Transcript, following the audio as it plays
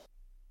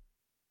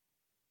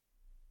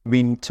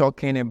been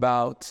talking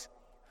about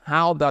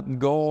how that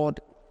God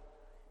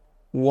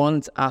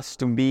wants us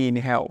to be in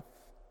health.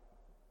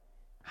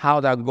 How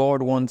that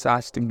God wants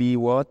us to be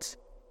what?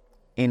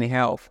 In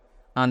health.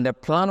 And the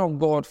plan of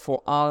God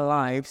for our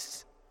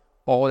lives,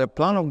 or the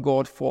plan of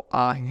God for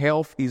our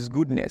health, is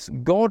goodness.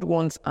 God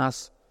wants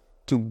us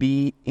to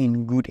be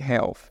in good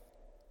health.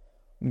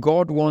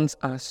 God wants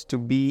us to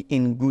be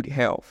in good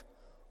health.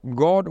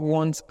 God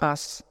wants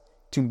us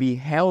to be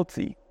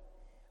healthy.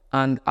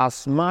 And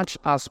as much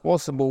as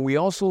possible, we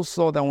also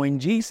saw that when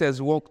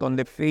Jesus walked on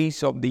the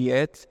face of the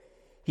earth,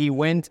 he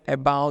went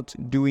about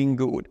doing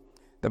good.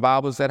 The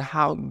Bible said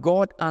how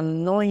God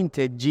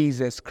anointed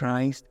Jesus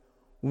Christ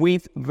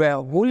with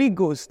the Holy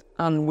Ghost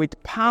and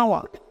with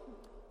power,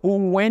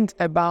 who went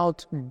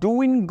about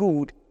doing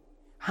good.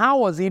 How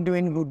was he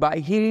doing good? By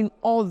healing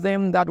all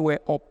them that were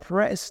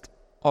oppressed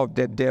of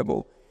the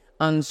devil.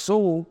 And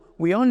so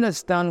we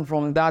understand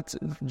from that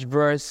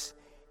verse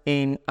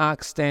in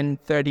Acts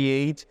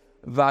 10:38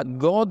 that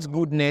God's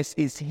goodness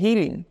is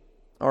healing.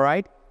 All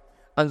right?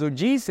 And so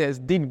Jesus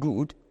did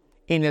good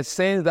in a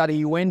sense that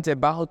he went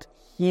about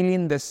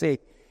healing the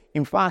sick.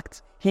 In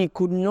fact, he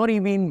could not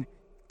even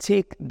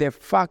take the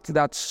fact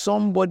that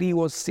somebody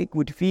was sick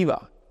with fever.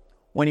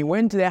 When he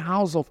went to the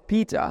house of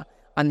Peter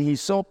and he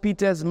saw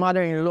Peter's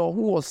mother-in-law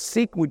who was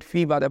sick with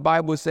fever, the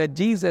Bible said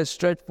Jesus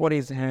stretched forth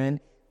his hand,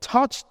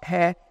 touched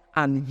her,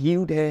 and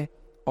healed her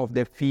of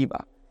the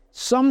fever.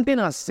 Something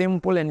as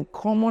simple and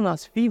common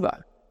as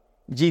fever,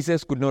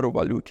 Jesus could not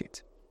overlook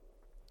it.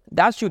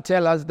 That should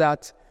tell us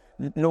that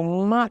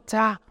no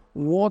matter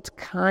what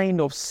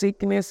kind of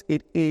sickness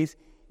it is,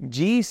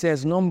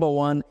 Jesus, number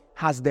one,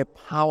 has the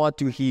power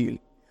to heal.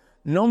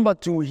 Number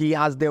two, he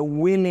has the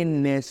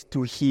willingness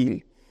to heal.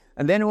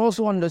 And then we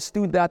also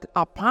understood that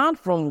apart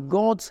from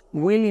God's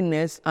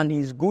willingness and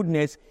his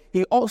goodness,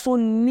 he also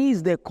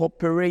needs the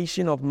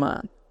cooperation of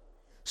man.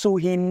 So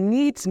he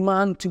needs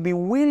man to be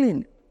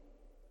willing.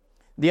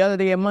 The other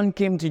day, a man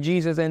came to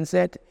Jesus and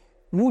said,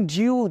 "Would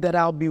you that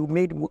I'll be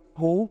made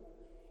whole?"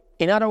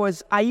 In other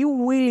words, are you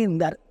willing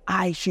that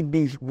I should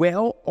be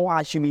well or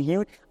I should be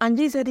healed? And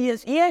Jesus said,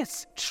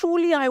 yes,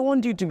 truly I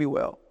want you to be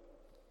well.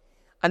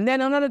 And then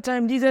another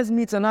time, Jesus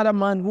meets another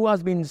man who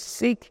has been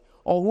sick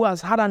or who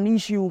has had an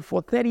issue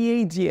for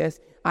 38 years,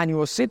 and he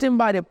was sitting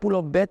by the pool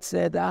of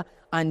Bethesda,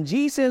 and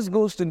Jesus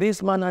goes to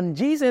this man, and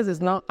Jesus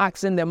is now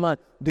asking the man,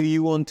 "Do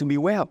you want to be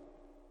well?"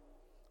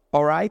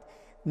 All right?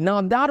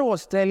 Now that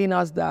was telling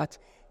us that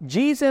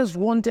Jesus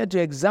wanted to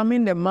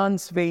examine the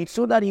man's faith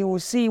so that he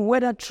would see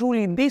whether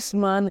truly this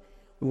man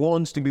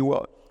wants to be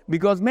well.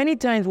 Because many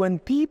times when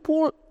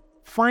people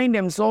find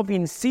themselves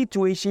in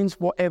situations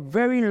for a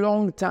very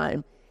long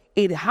time,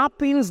 it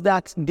happens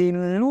that they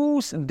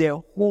lose their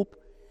hope,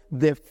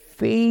 the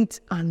faith,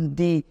 and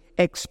the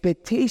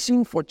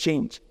expectation for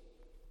change.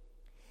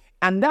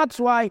 And that's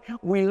why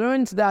we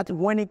learned that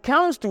when it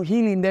comes to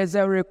healing, there's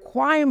a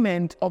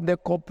requirement of the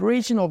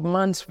cooperation of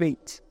man's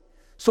faith.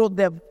 So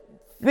the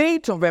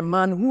faith of a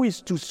man who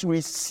is to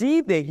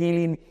receive the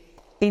healing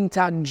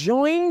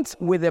interjoins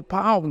with the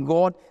power of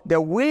God,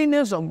 the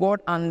willingness of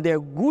God, and the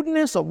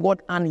goodness of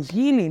God, and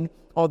healing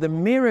or the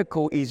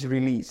miracle is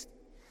released.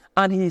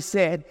 And he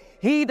said,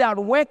 "He that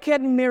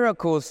worketh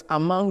miracles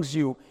amongst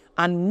you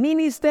and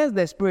ministers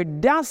the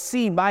Spirit does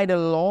see by the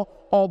law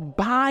or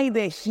by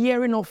the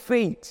hearing of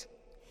faith."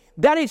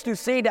 That is to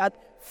say that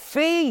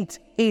faith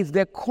is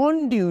the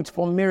conduit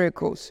for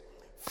miracles.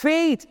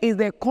 Faith is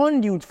the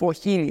conduit for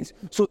healings.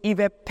 So if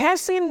a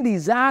person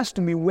desires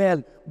to be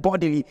well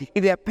bodily,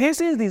 if a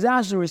person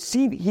desires to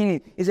receive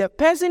healing, if a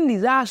person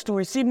desires to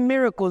receive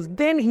miracles,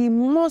 then he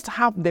must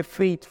have the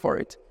faith for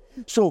it.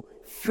 So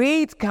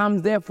faith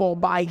comes therefore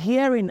by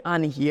hearing,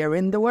 and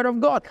hearing the word of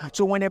God.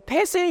 So when a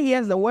person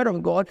hears the word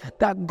of God,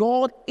 that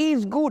God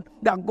is good,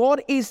 that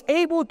God is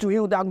able to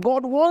heal, that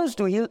God wants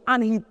to heal,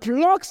 and he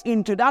plugs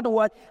into that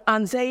word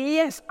and says,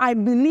 "Yes, I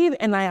believe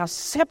and I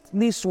accept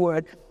this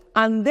word."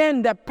 And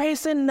then the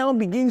person now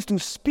begins to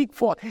speak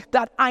forth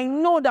that I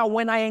know that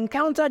when I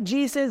encounter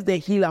Jesus the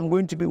healer, I'm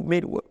going to be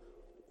made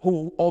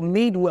whole or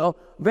made well.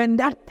 When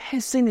that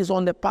person is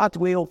on the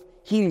pathway of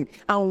healing.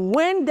 And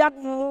when that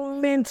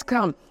moment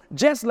comes,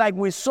 just like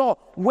we saw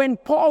when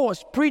Paul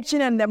was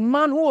preaching and the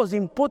man who was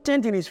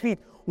impotent in his feet,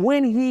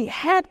 when he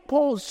heard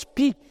Paul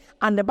speak,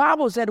 and the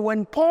Bible said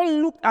when Paul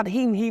looked at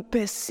him, he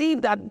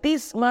perceived that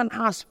this man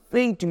has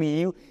faith to be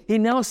healed. He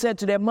now said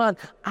to the man,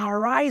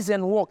 "Arise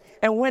and walk."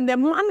 And when the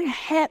man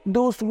heard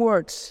those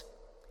words,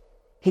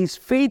 his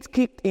faith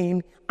kicked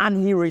in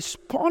and he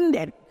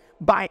responded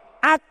by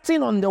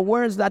acting on the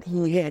words that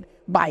he heard,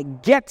 by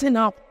getting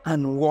up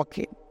and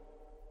walking.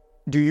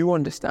 Do you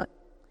understand?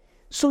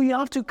 So you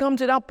have to come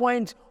to that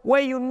point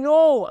where you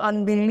know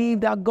and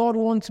believe that God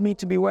wants me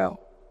to be well.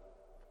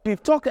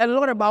 We've talked a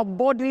lot about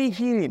bodily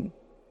healing.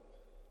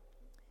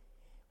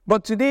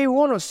 But today we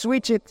want to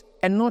switch it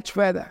a notch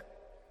further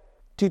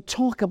to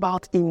talk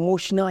about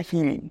emotional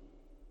healing.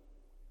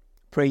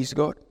 Praise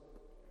God.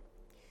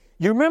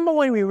 You remember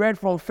when we read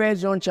from 1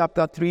 John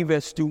chapter 3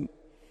 verse 2?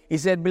 He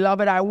said,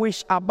 beloved, I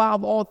wish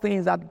above all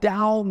things that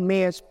thou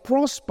mayest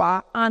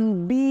prosper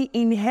and be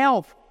in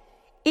health,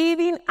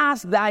 even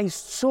as thy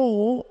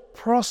soul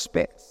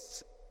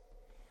prospers.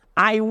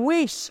 I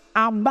wish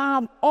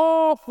above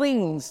all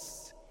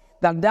things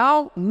that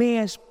thou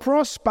mayest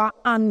prosper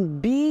and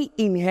be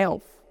in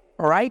health.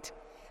 All right?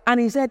 And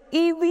he said,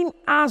 even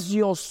as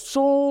your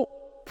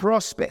soul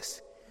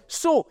prospers.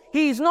 So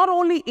he is not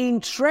only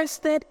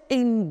interested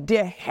in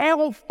the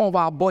health of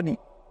our body,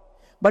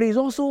 but he's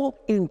also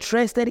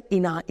interested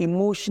in our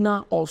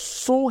emotional or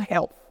soul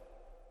health.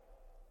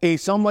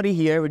 Is somebody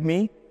here with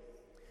me?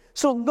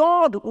 So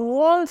God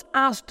wants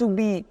us to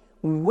be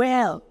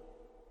well.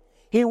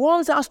 He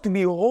wants us to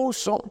be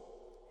wholesome.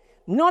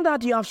 Not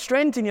that you have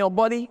strength in your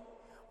body,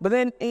 but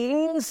then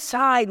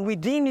inside,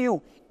 within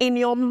you, in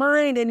your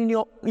mind and in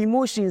your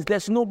emotions,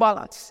 there's no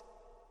balance.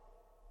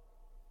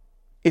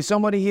 Is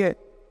somebody here?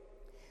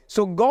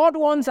 So God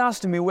wants us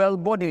to be well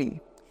bodily.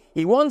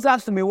 He wants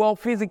us to be well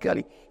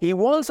physically. He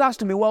wants us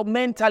to be well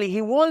mentally.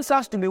 He wants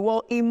us to be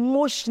well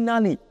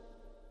emotionally.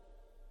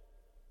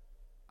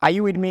 Are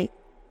you with me?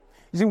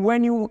 See,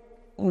 when you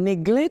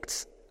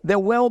neglect the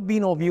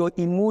well-being of your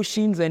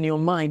emotions and your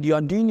mind, you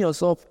are doing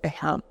yourself a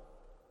harm.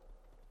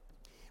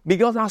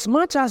 Because as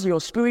much as your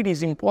spirit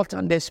is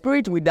important, the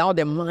spirit without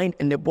the mind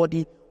and the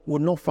body will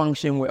not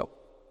function well.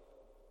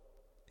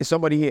 Is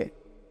somebody here?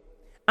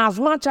 As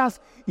much as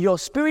your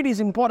spirit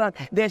is important,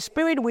 the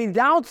spirit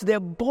without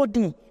the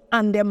body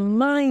and the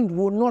mind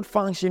will not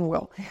function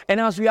well. And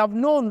as we have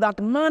known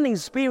that man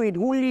is spirit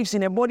who lives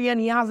in a body and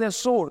he has a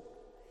soul.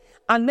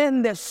 And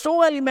then the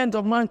soul element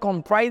of man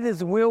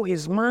comprises will,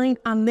 his mind,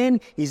 and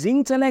then his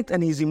intellect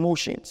and his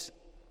emotions.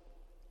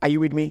 Are you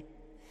with me?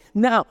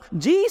 Now,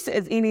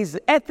 Jesus in his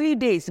earthly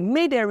days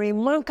made a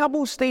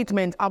remarkable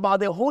statement about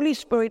the Holy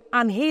Spirit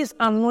and his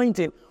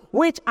anointing,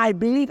 which I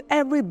believe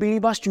every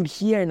believer should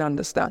hear and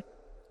understand.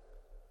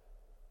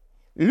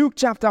 Luke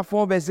chapter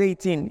 4 verse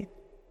 18.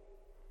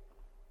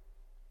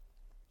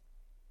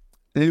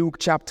 Luke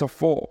chapter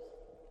 4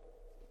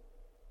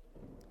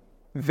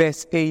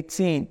 verse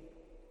 18.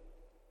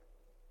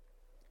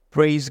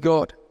 Praise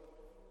God.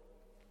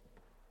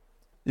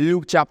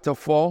 Luke chapter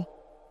 4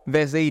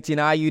 verse 18.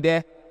 Are you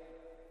there?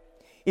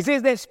 It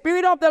says, the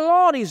Spirit of the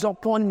Lord is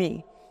upon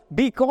me,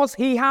 because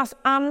he has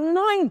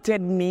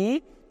anointed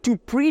me to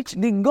preach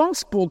the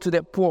gospel to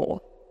the poor.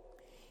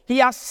 He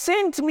has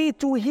sent me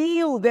to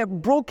heal the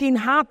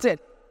brokenhearted,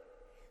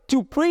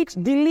 to preach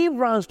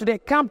deliverance to the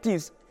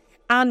captives,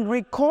 and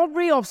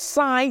recovery of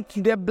sight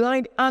to the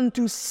blind, and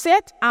to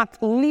set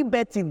at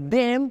liberty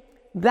them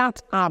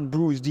that are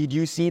bruised. Did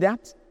you see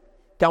that?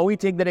 Can we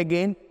take that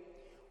again?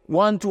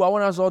 1, 2, I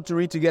want us all to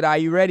read together. Are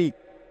you ready?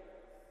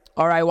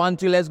 All right, 1,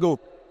 2, let's go.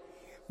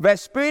 The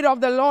Spirit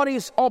of the Lord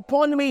is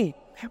upon me,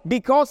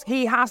 because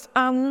he has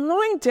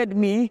anointed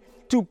me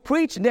to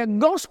preach the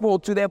gospel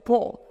to the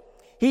poor.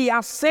 He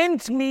has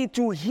sent me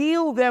to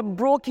heal the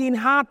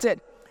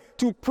brokenhearted,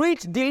 to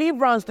preach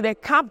deliverance to the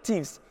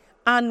captives,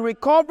 and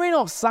recovering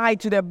of sight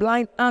to the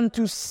blind, and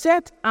to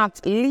set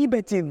at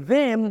liberty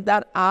them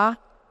that are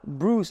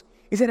bruised.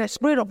 He said, the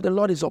Spirit of the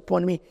Lord is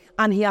upon me,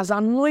 and he has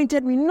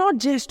anointed me not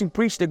just to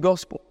preach the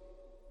gospel,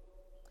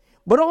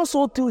 but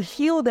also to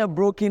heal the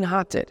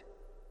brokenhearted.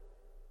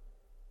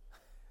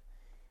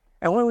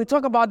 And when we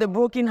talk about the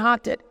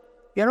brokenhearted,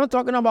 we are not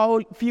talking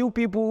about a few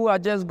people who are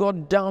just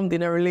got dumped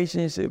in a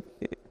relationship.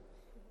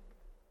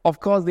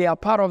 Of course, they are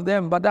part of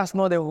them, but that's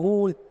not the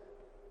whole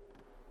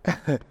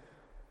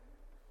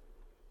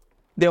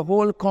the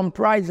whole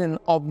comprising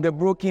of the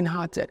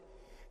brokenhearted.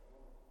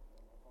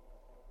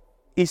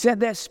 He said,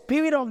 the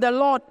Spirit of the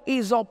Lord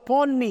is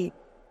upon me,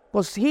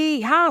 because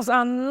he has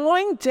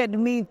anointed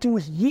me to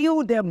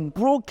heal the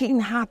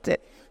brokenhearted.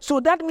 So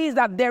that means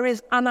that there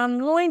is an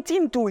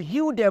anointing to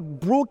heal the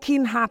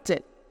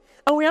brokenhearted.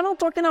 And we are not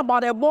talking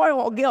about a boy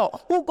or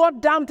girl who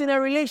got dumped in a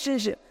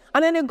relationship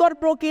and then they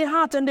got broken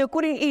heart and they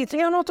couldn't eat.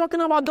 We are not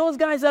talking about those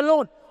guys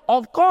alone.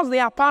 Of course, they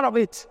are part of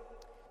it.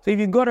 So if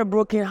you got a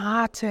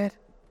broken-hearted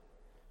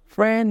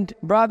friend,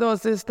 brother or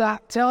sister,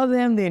 tell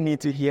them they need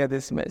to hear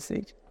this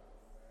message.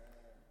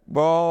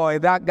 Boy,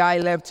 that guy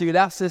left you,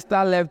 that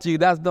sister left you,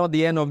 that's not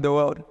the end of the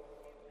world.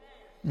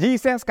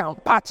 Jesus can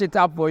patch it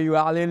up for you,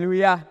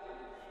 hallelujah.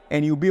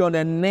 And you'll be on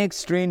the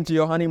next train to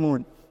your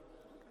honeymoon.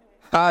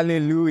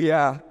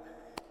 Hallelujah.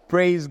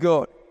 Praise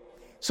God.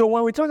 So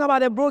when we talk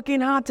about the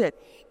brokenhearted,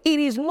 it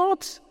is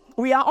not,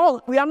 we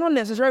are not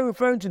necessarily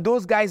referring to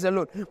those guys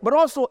alone, but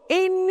also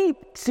any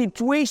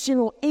situation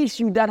or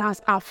issue that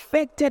has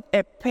affected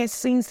a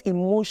person's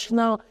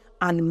emotional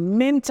and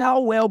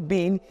mental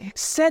well-being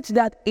such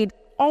that it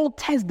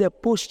alters the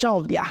posture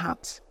of their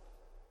hearts.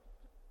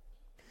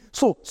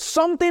 So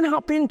something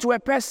happened to a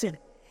person.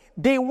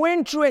 They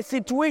went through a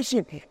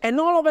situation and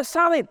all of a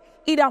sudden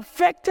it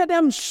affected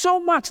them so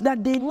much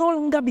that they no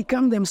longer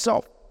become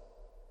themselves.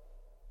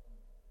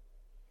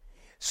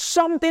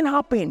 Something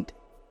happened.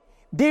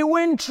 They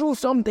went through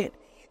something.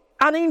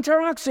 An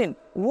interaction,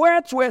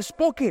 words were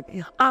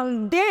spoken,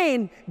 and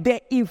then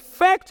the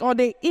effect or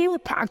the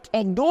impact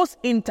of those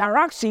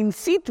interactions,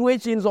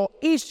 situations or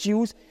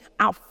issues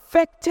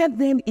affected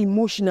them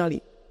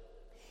emotionally.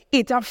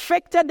 It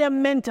affected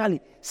them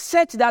mentally,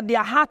 such that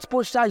their heart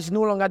posture is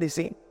no longer the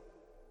same.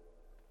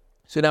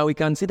 So that we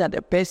can see that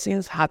the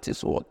person's heart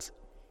is what?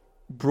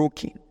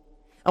 Broken.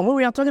 And when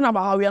we are talking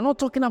about how, we are not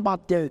talking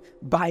about the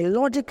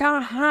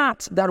biological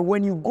heart that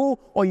when you go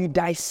or you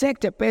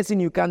dissect a person,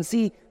 you can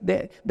see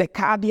the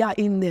cardia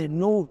in there.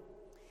 No.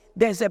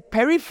 There's a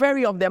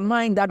periphery of the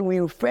mind that we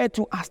refer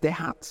to as the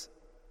heart.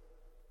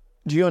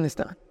 Do you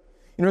understand?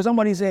 You know,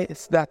 somebody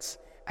says that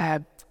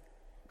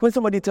when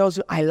somebody tells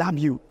you, I love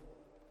you,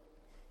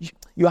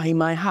 you are in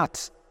my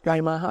heart. You are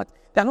in my heart.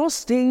 They're not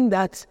saying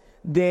that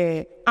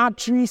the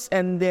arteries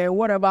and the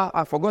whatever,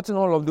 I've forgotten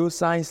all of those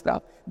science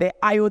stuff, the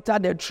aorta,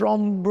 the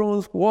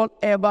trombones,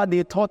 whatever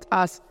they taught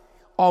us,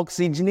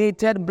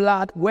 oxygenated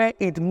blood, where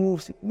it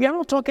moves. We are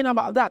not talking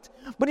about that.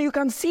 But you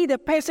can see the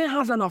person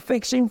has an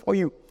affection for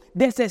you.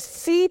 There's a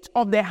seat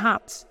of the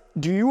heart.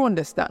 Do you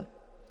understand?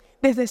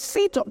 There's a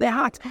seat of the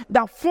heart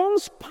that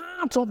forms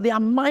part of their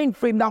mind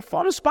frame, that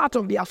forms part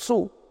of their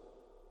soul.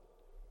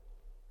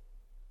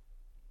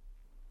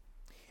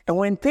 And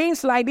when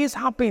things like this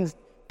happen,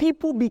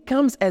 people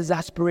become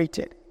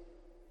exasperated.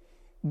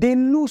 They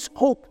lose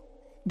hope.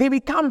 They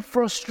become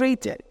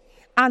frustrated.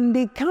 And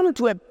they come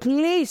to a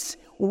place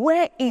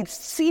where it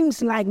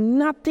seems like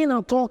nothing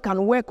at all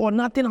can work or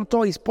nothing at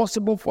all is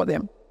possible for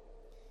them.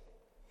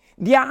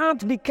 Their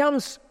heart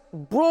becomes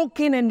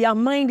broken and their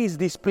mind is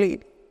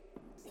displayed.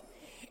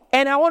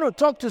 And I want to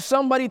talk to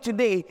somebody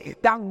today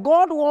that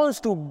God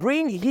wants to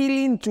bring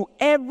healing to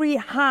every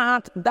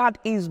heart that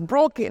is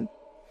broken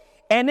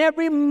and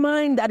every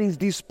mind that is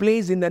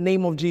displaced in the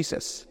name of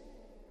Jesus.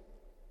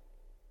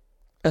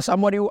 And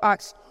somebody who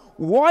asks,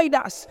 why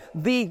does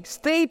the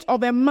state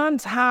of a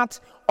man's heart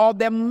or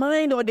the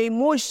mind or the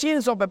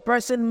emotions of a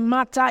person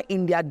matter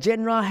in their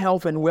general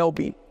health and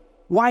well-being?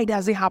 Why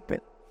does it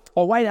happen?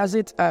 Or why does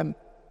it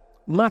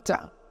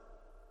matter?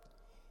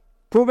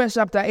 Proverbs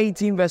chapter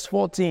 18 verse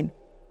 14.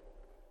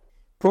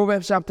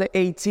 Proverbs chapter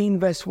 18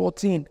 verse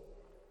 14.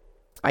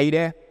 Are you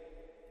there?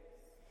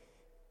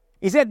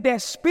 He said, the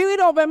spirit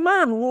of a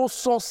man will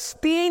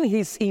sustain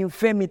his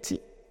infirmity,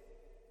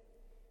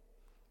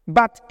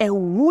 but a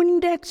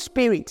wounded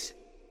spirit,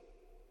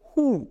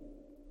 who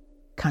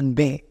can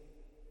bear?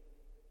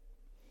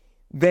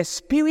 The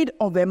spirit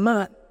of a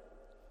man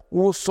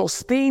will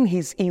sustain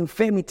his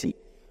infirmity,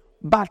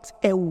 but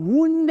a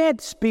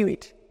wounded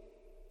spirit,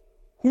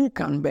 who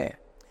can bear?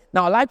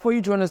 Now, I'd like for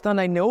you to understand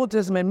that in the Old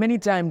Testament, many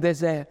times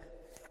there's a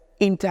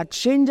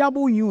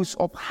interchangeable use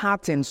of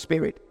heart and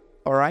spirit.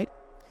 All right?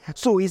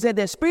 So he said,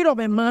 the spirit of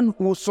a man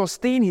will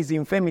sustain his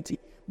infirmity,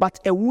 but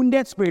a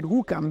wounded spirit,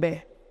 who can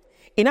bear?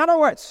 In other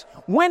words,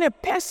 when a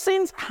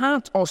person's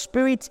heart or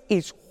spirit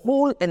is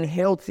whole and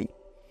healthy,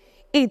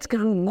 it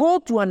can go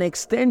to an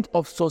extent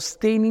of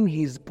sustaining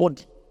his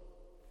body,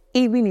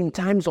 even in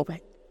times of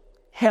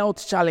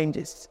health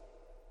challenges.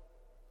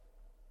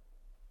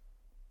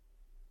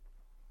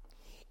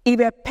 If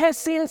a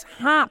person's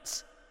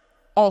heart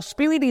or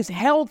spirit is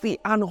healthy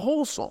and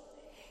wholesome,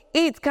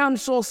 it can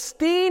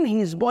sustain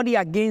his body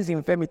against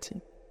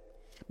infirmity.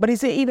 But he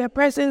said, if a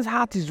person's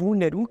heart is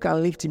wounded, who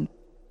can lift him?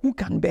 Who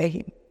can bear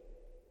him?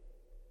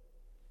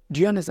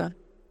 Do you understand?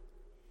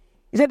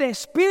 He said, the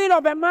spirit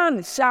of a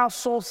man shall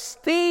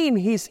sustain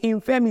his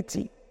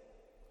infirmity,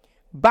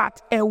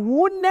 but a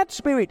wounded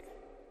spirit,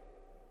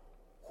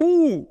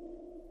 who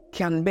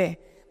can bear?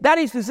 That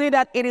is to say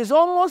that it is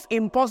almost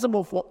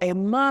impossible for a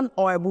man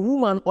or a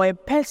woman or a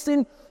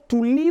person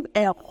to live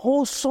a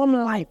wholesome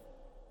life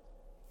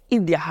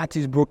if their heart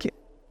is broken.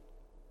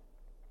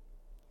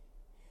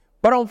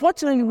 But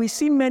unfortunately, we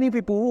see many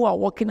people who are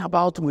walking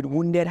about with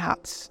wounded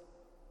hearts,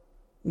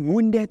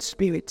 wounded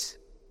spirits,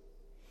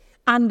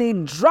 and they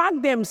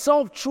drag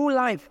themselves through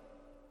life,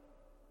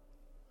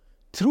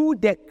 through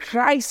the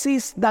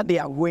crisis that they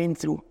are going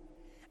through.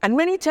 And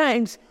many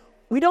times,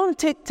 we don't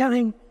take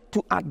time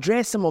to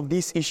address some of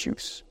these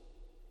issues.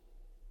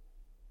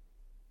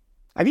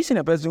 Have you seen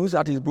a person whose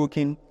heart is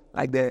broken,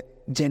 like the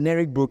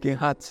generic broken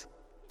heart?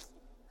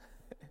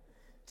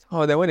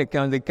 Oh, then when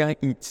they can't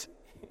eat.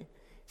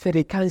 So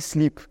they can't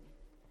sleep.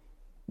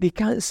 They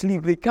can't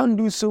sleep. They can't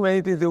do so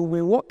many things. They'll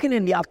be walking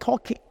and they are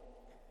talking.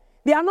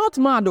 They are not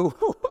mad though.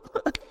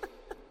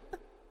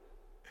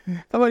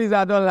 Somebody said,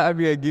 I don't love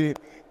you again.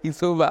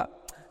 It's over.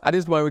 At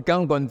this point, we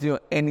can't continue.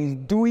 And it's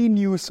doing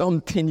you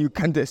something you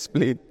can't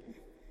explain.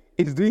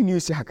 It's doing you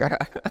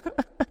shakara.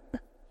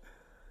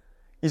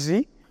 You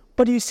see?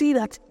 But you see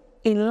that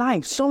in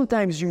life,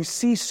 sometimes you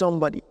see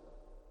somebody.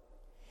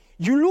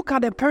 You look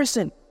at a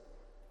person,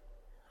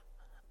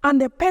 and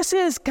the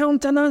person's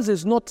countenance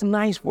is not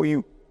nice for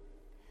you.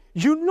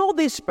 You know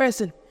this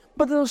person,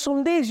 but there are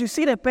some days you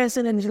see the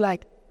person and you're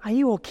like, are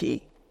you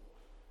okay?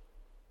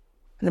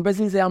 And the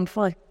person says, I'm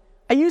fine.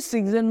 Are you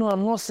sick? He said, no,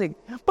 I'm not sick.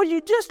 But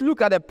you just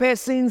look at the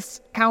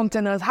person's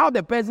countenance, how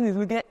the person is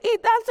looking.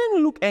 It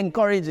doesn't look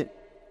encouraging.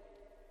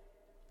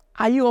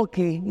 Are you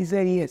okay? He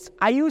said, yes.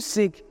 Are you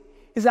sick?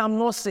 He said, I'm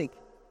not sick.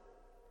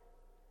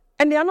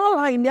 And they are not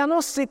lying. They are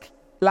not sick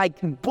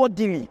like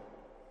bodily.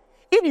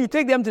 If you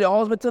take them to the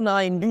hospital now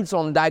and do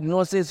some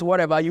diagnosis,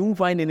 whatever, you won't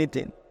find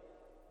anything.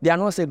 They are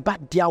not sick,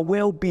 but their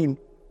well-being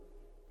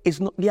is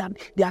not,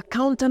 their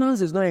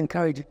countenance is not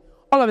encouraging.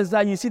 All of a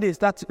sudden, you see they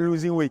start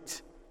losing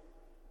weight.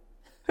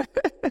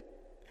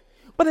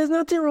 But there's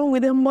nothing wrong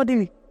with them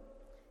bodily.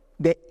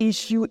 The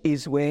issue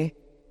is where?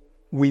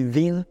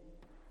 Within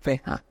the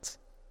heart.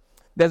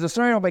 There's a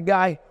story of a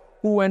guy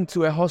who went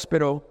to a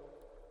hospital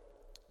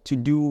to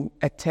do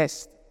a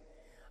test.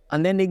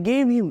 And then they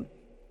gave him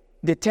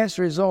the test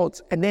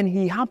results. And then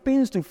he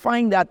happens to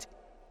find that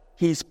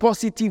he's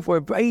positive for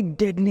a very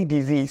deadly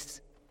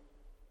disease.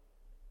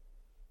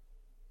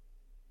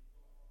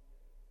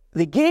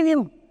 They gave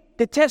him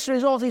the test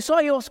results. He saw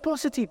he was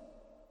positive.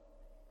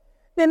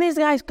 Then this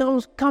guy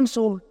comes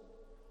home.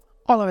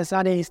 All of a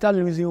sudden, he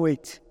started losing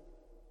weight.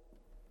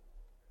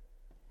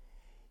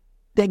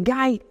 The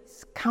guy's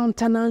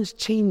countenance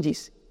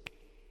changes.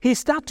 He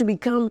starts to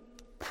become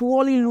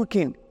poorly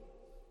looking.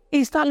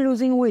 He starts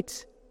losing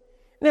weight.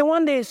 Then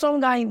one day,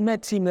 some guy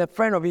met him, a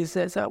friend of his,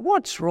 says,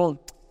 "What's wrong?"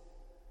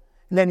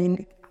 And then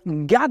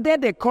he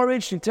gathered the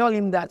courage to tell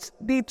him that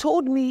they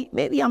told me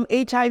maybe I'm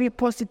HIV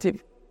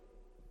positive.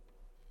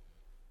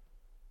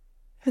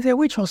 He said,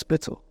 "Which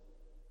hospital?"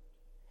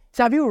 He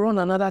said, "Have you run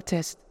another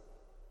test?"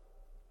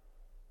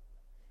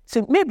 He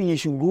said, "Maybe you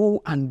should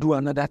go and do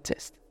another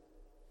test."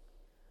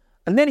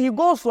 And then he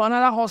goes to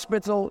another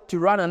hospital to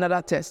run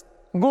another test.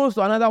 Goes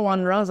to another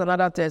one, runs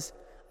another test.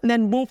 And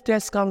then both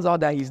tests comes out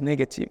that he's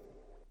negative.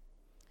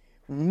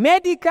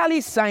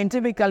 Medically,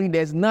 scientifically,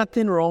 there's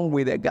nothing wrong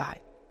with the guy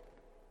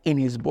in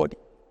his body.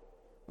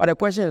 But the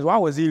question is, why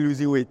was he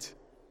losing weight?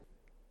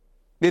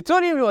 They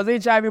told him he was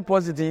HIV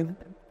positive.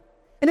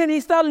 And then he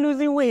started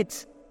losing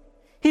weight.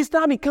 He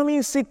started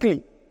becoming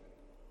sickly.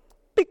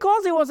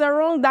 Because it was a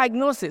wrong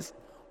diagnosis.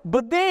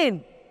 But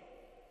then,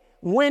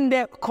 when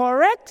the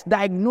correct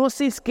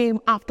diagnosis came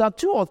after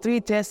 2 or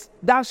 3 tests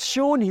that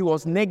showed he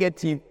was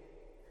negative,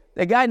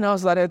 the guy now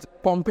started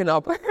pumping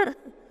up.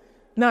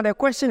 Now the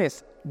question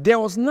is, there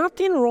was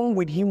nothing wrong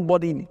with him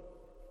bodily.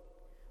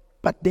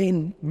 But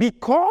then,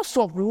 because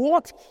of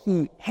what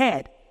he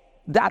had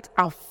that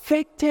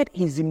affected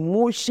his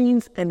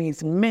emotions and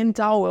his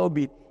mental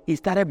well-being, he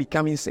started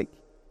becoming sick.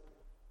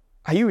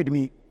 Are you with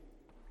me?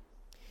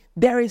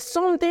 There is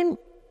something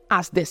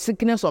as the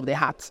sickness of the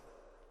heart.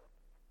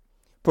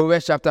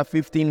 Proverbs chapter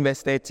 15,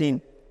 verse 13.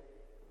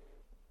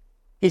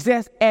 It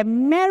says, "A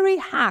merry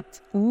heart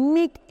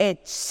make a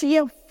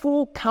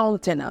cheerful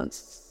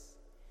countenance,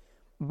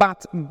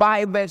 but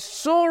by the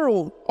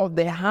sorrow of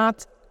the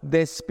heart,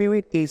 the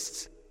spirit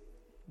is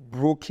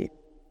broken."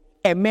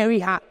 A merry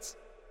heart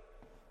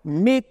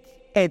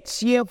make a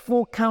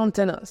cheerful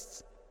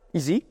countenance. You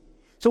see?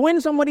 So when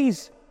somebody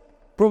is,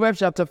 Proverbs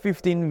chapter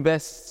 15,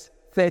 verse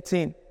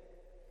 13,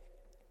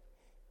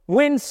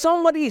 when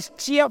somebody is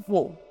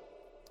cheerful,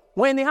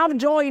 when they have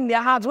joy in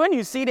their hearts, when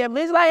you see them,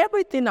 it's like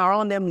everything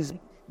around them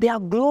they are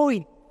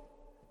glowing.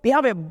 They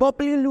have a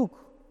bubbly look.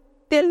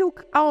 They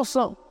look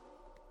awesome.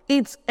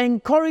 It's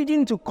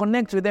encouraging to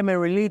connect with them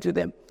and relate to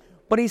them.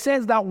 But he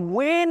says that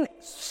when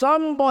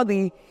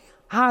somebody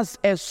has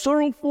a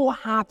sorrowful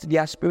heart,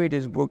 their spirit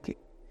is broken.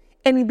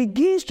 And it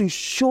begins to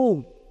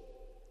show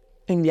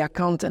in their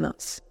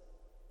countenance.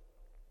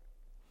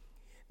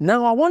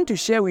 Now I want to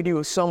share with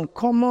you some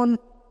common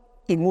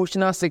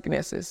emotional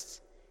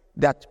sicknesses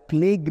that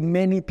plague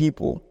many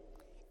people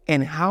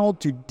and how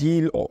to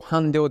deal or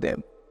handle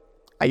them.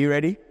 Are you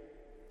ready?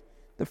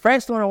 The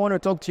first one I want to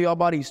talk to you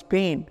about is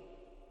pain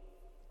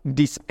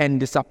and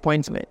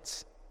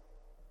disappointments.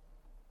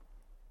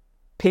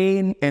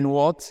 Pain and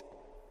what?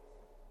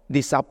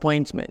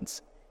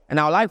 Disappointments. And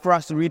I would like for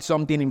us to read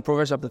something in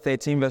Proverbs chapter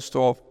 13, verse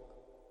 12.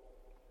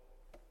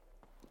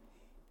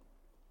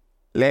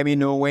 Let me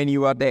know when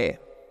you are there.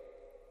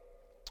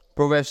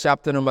 Proverbs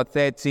chapter number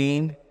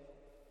 13,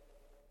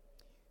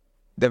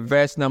 the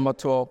verse number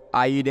 12.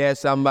 Are you there,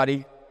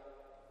 somebody?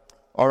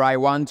 All right,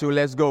 1, 2,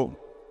 let's go.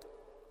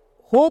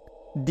 Hope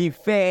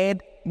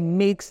deferred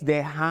makes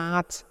the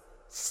heart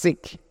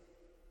sick.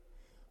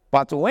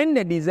 But when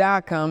the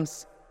desire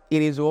comes,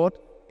 it is what?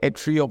 A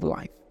tree of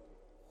life.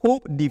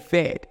 Hope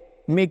deferred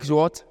makes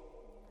what?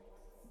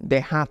 The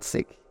heart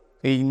sick.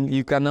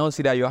 You can now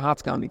see that your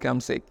heart can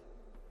become sick.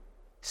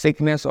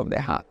 Sickness of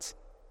the heart.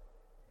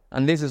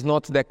 And this is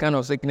not the kind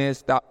of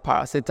sickness that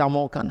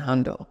paracetamol can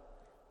handle.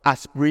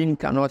 Aspirin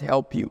cannot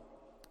help you.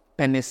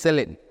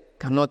 Penicillin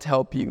cannot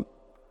help you.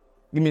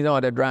 Give me some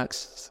of the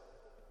drugs.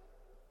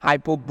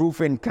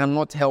 Ibuprofen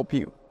cannot help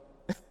you.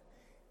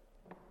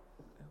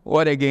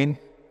 What again?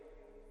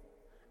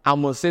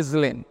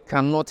 Amoxicillin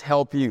cannot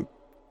help you.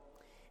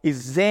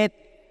 Is that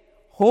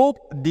hope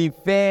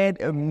deferred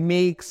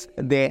makes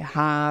the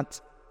heart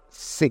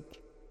sick.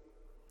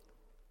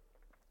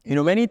 You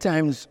know, many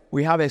times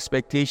we have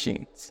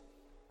expectations.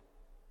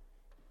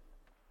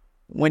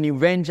 When you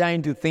venture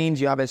into things,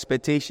 you have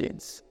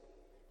expectations.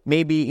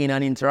 Maybe in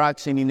an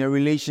interaction, in a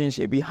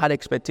relationship, you had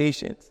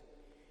expectations.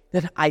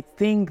 That I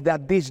think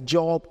that this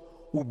job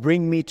will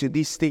bring me to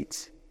this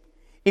state.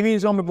 Even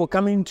some people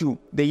coming to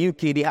the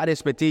UK, they had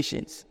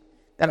expectations.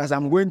 that as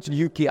I'm going to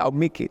the UK, I'll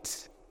make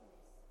it.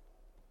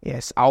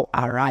 Yes, I'll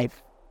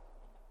arrive.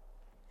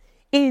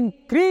 In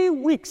 3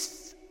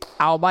 weeks,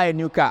 I'll buy a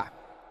new car.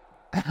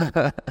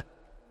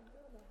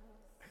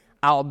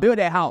 I'll build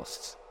a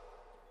house.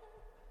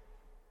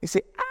 You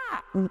say,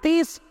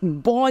 this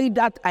boy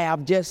that I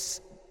have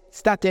just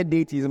started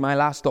dating is my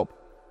last stop.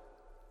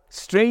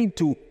 Straight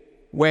to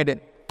wedding.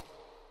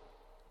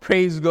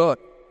 Praise God.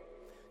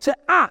 Say,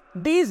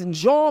 this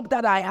job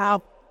that I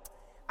have,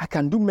 I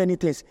can do many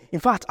things. In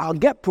fact, I'll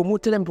get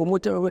promoted and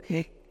promoted.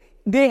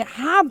 They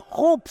have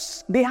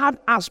hopes, they have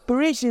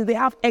aspirations, they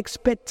have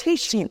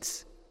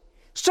expectations.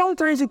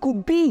 Sometimes it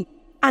could be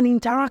an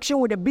interaction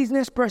with a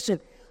business person.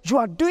 You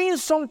are doing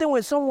something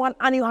with someone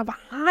and you have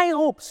high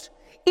hopes.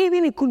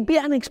 Even it could be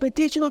an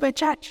expectation of a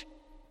church.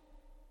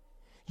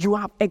 You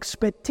have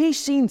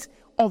expectations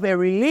of a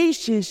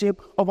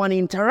relationship, of an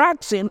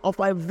interaction, of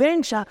a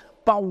venture,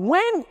 but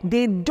when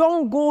they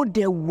don't go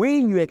the way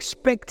you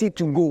expect it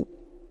to go,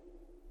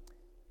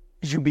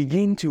 you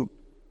begin to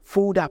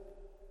fold up.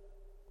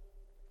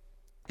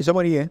 Is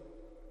somebody here?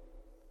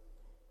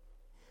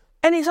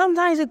 And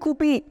sometimes it could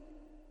be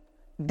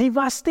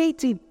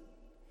devastating.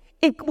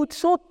 It could be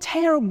so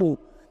terrible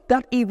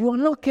that if you are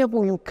not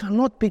careful, you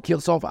cannot pick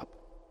yourself up.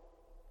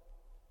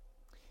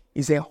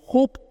 It's a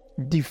hope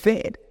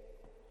deferred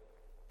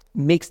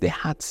makes the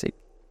heart sick.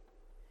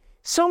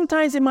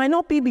 Sometimes it might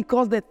not be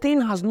because the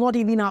thing has not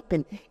even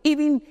happened.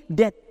 Even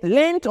the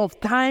length of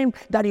time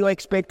that your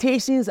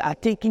expectations are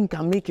taking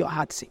can make your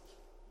heart sick.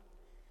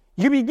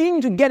 You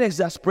begin to get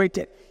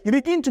exasperated. You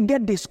begin to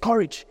get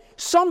discouraged.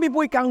 Some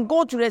people can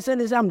go to the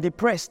center and say, I'm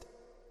depressed.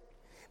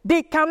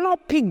 They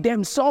cannot pick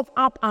themselves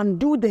up and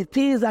do the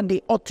things that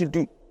they ought to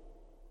do.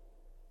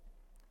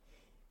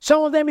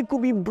 Some of them, it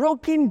could be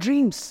broken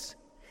dreams.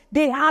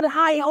 They had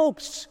high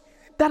hopes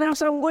that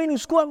as I'm going to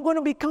school, I'm going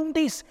to become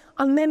this.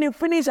 And then they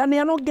finish and they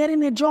are not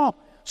getting a job.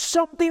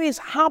 Something is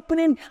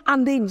happening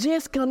and they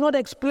just cannot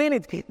explain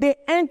it. They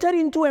enter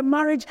into a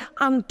marriage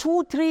and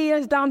 2-3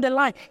 years down the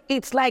line,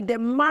 it's like the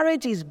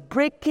marriage is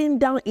breaking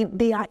down.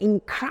 They are in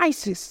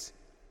crisis.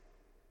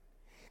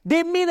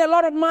 They made a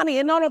lot of money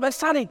and all of a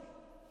sudden,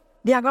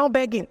 they are now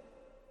begging.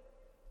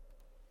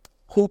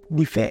 Hope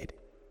deferred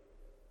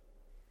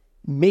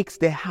makes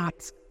their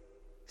hearts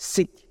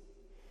sick.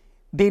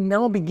 They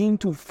now begin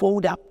to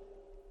fold up.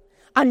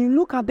 And you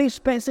look at this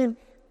person,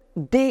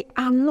 they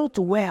are not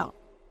well.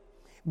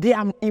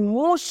 Their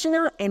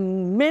emotional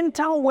and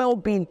mental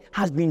well-being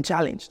has been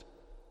challenged.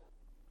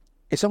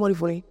 Is somebody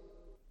following?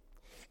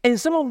 And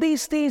some of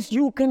these things,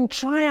 you can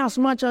try as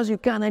much as you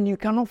can and you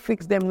cannot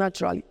fix them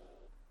naturally.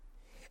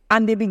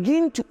 And they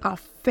begin to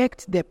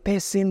affect the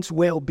person's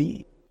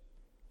well-being.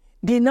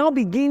 They now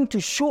begin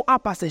to show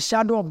up as a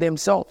shadow of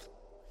themselves.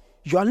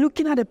 You are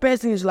looking at the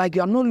person, it's like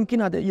you are not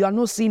looking at you are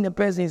not seeing the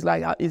person, it's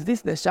like, is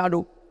this the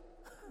shadow?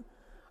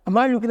 Am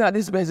I looking at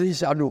this person's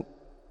shadow?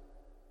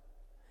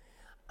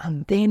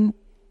 And then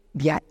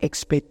their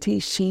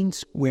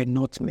expectations were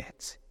not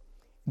met.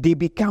 They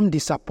become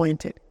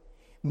disappointed.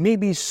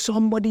 Maybe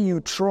somebody you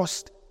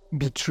trust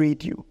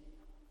betrayed you.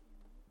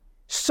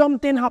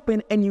 Something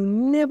happened and you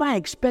never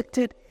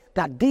expected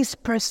that this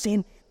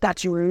person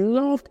that you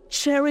loved,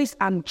 cherished,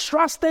 and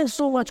trusted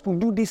so much could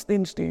do these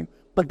things to you.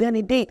 But then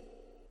it did.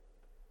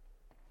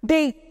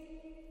 They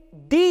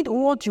did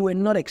what you were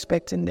not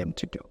expecting them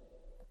to do.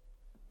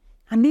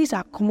 And these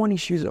are common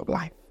issues of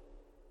life.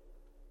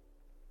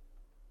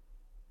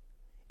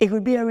 It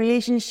could be a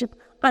relationship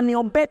and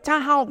your better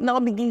half now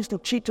begins to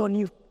cheat on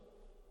you.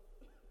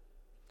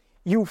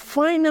 You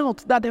find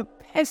out that the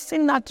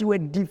person that you were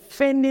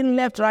defending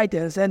left, right,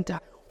 and center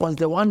was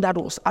the one that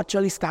was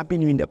actually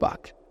stabbing you in the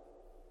back.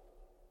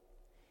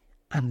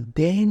 And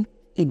then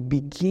it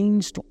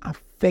begins to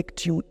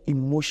affect you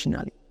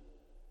emotionally.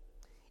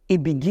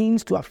 It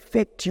begins to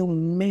affect you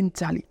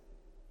mentally.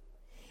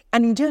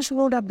 And you just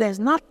know that there's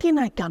nothing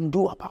I can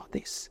do about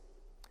this.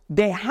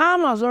 The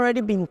harm has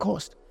already been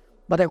caused.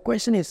 But the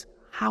question is,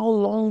 how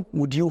long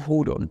would you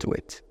hold on to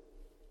it?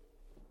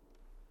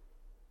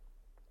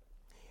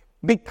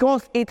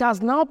 Because it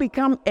has now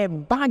become a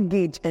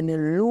baggage and a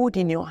load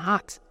in your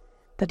heart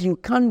that you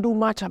can't do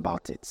much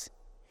about it.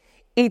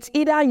 It's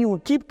either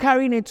you keep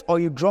carrying it or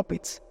you drop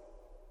it.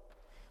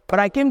 But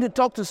I came to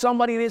talk to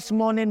somebody this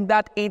morning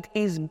that it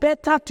is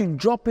better to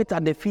drop it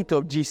at the feet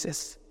of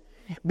Jesus,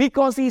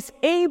 because he's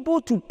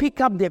able to pick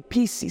up the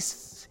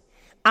pieces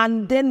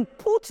and then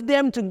put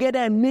them together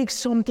and make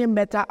something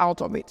better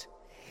out of it.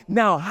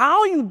 Now,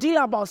 how you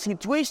deal about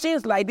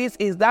situations like this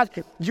is that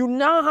you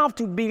now have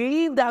to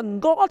believe that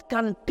God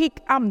can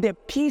pick up the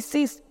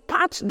pieces,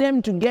 patch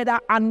them together,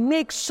 and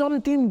make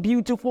something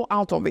beautiful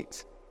out of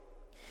it.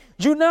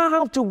 You now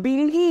have to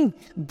believe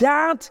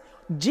that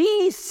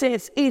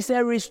Jesus is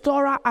a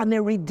restorer and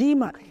a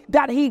redeemer,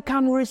 that he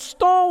can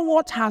restore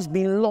what has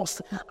been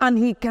lost, and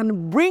he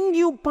can bring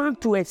you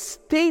back to a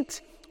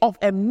state of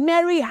a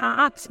merry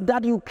heart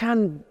that you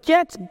can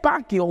get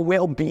back your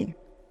well-being.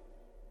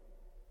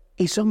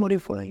 Is somebody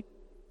following?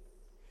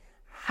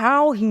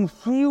 How he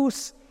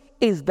heals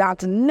is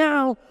that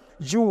now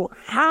you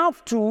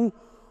have to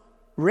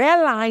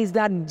realize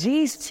that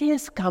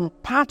Jesus can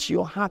patch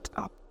your heart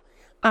up,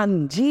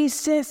 and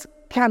Jesus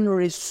can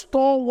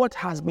restore what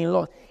has been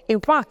lost. In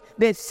fact,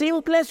 the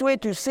simplest way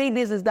to say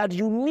this is that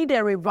you need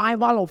a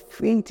revival of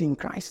faith in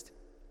Christ.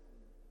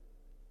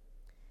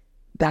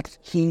 That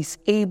He is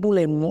able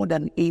and more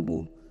than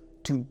able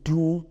to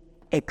do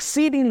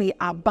exceedingly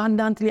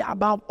abundantly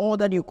above all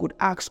that you could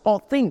ask or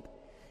think.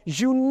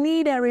 You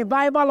need a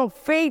revival of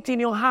faith in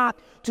your heart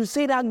to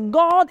say that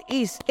God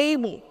is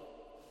able.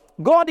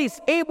 God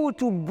is able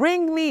to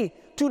bring me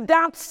to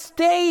that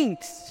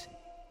state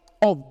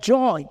of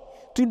joy,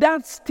 to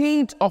that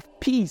state of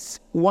peace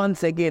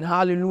once again.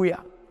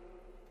 Hallelujah.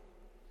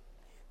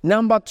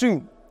 Number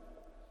 2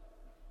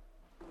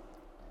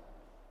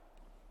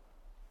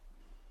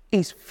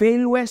 is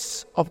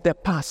failures of the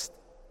past.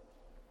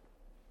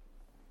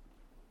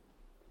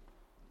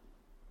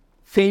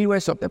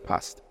 Failures of the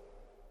past.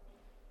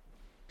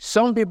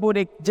 Some people,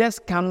 they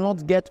just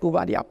cannot get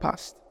over their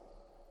past.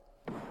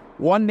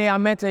 One day I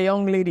met a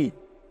young lady,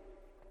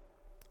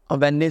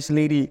 and then this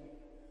lady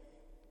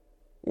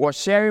was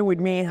sharing with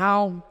me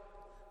how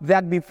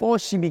that before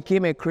she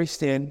became a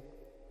Christian,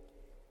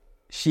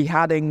 she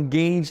had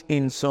engaged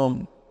in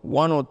some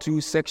 1 or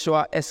 2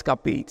 sexual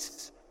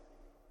escapades.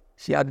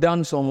 She had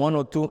done some 1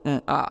 or 2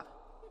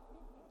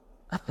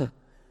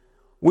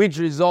 which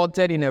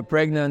resulted in a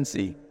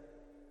pregnancy.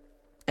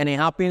 And it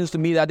happens to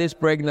be that this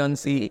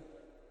pregnancy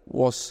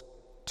was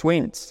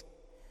twins.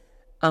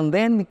 And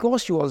then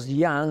because she was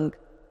young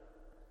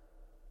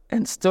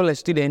and still a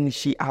student,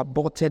 she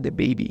aborted the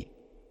baby.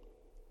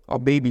 Or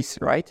babies,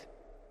 right?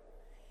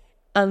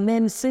 And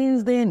then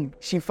since then,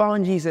 she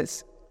found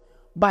Jesus.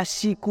 But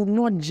she could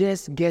not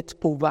just get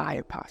over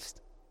her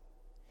past.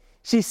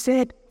 She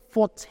said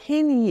for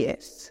 10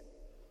 years,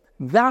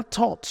 that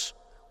thought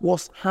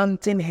was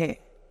haunting her.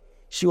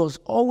 She was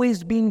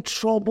always being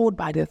troubled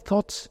by the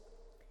thought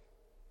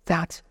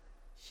that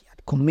she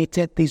had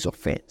committed this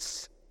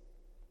offense.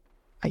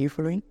 Are you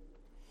following?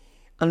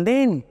 And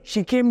then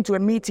she came to a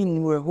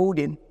meeting we were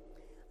holding.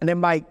 And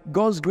then by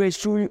God's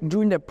grace,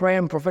 during the prayer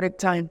and prophetic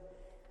time,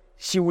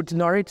 she would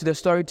narrate the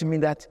story to me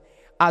that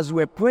as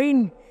we were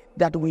praying,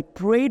 that we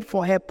prayed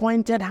for her,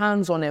 pointed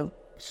hands on her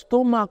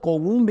stomach or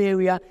womb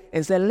area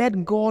and said,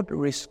 let God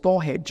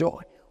restore her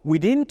joy.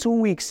 Within 2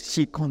 weeks,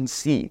 she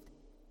conceived.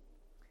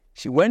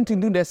 She went to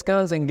do the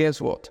scans and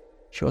guess what?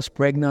 She was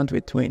pregnant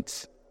with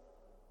twins.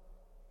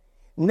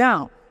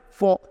 Now,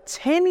 for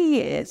 10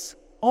 years,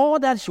 all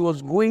that she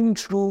was going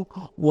through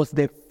was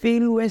the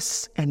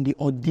failures and the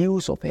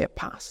ordeals of her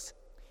past.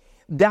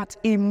 That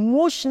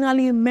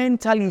emotionally,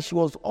 mentally, she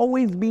was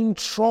always being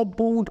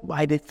troubled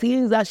by the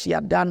things that she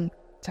had done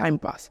time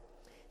past.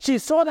 She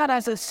saw that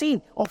as a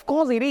sin. Of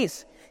course it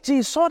is.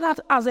 She saw that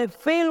as a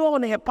failure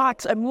on her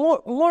part, a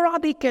moral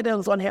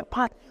decadence on her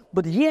part,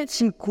 but yet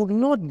she could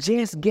not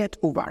just get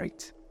over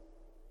it.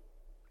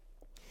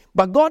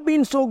 But God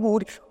being so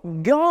good,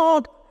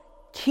 God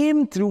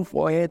came through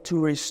for her to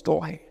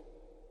restore her.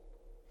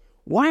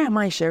 Why am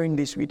I sharing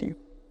this with you?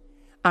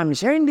 I'm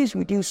sharing this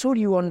with you so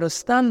you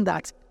understand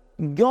that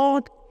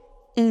God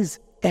is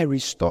a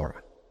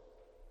restorer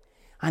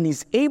and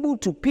is able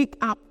to pick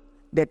up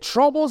the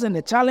troubles and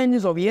the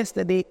challenges of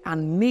yesterday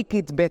and make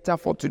it better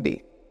for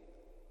today.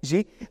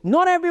 See,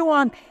 not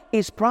everyone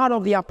is proud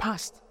of their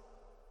past.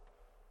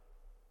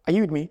 Are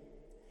you with me?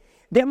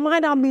 There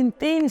might have been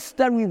things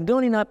that we've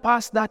done in our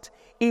past that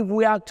if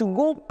we are to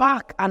go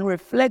back and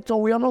reflect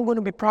on, we are not going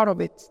to be proud of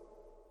it.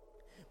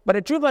 But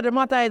the truth of the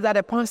matter is that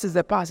the past is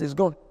the past, it's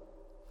gone.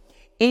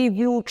 If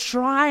you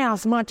try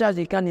as much as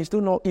you can,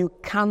 you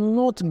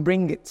cannot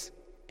bring it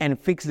and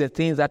fix the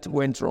things that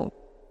went wrong.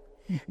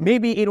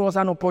 Maybe it was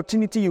an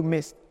opportunity you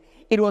missed.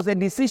 It was a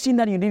decision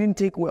that you didn't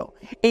take well.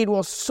 It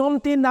was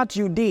something that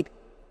you did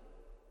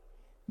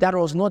that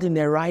was not in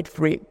the right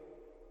frame.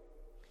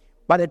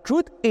 But the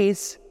truth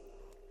is,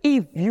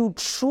 if you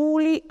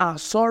truly are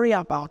sorry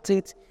about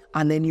it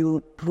and then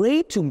you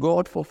pray to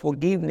God for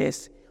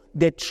forgiveness,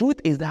 the truth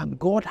is that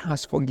God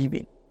has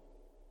forgiven.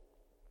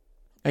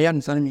 Are you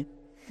understanding me?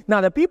 Now,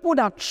 the people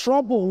that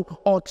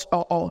trouble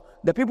or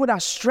the people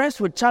that stress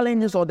with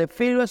challenges or the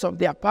failures of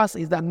their past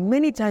is that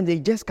many times they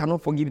just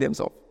cannot forgive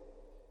themselves.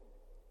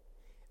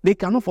 They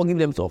cannot forgive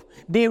themselves.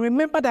 They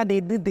remember that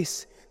they did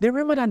this. They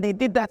remember that they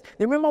did that.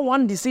 They remember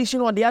one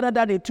decision or the other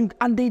that they took,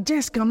 and they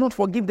just cannot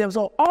forgive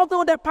themselves,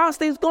 although the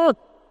past is gone.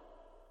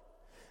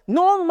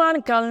 No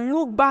man can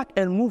look back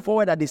and move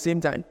forward at the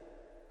same time.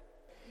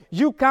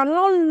 You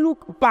cannot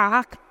look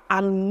back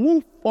and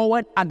move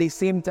forward at the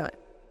same time.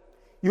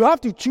 You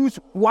have to choose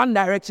one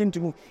direction to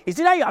move. It's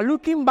either you are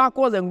looking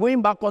backwards and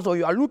going backwards, or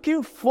you are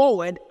looking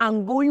forward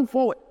and going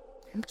forward.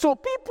 So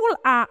people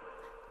are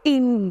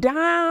in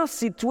dire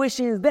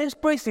situations,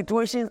 desperate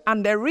situations,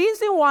 and the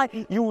reason why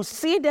you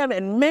see them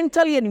and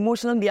mentally and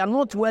emotionally they are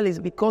not well is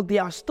because they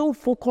are still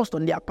focused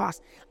on their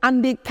past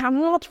and they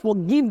cannot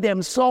forgive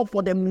themselves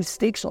for the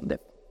mistakes of the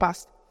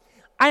past.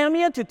 I am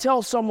here to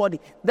tell somebody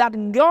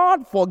that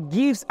God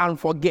forgives and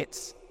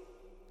forgets.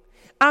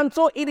 And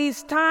so it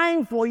is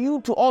time for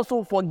you to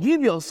also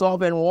forgive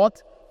yourself and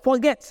what?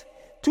 Forget.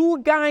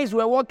 Two guys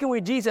were walking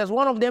with Jesus.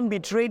 One of them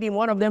betrayed him.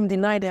 One of them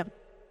denied him.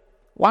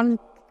 One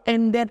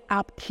ended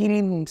up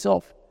killing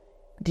himself.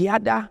 The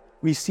other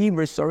received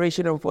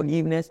restoration and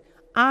forgiveness,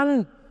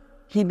 and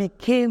he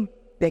became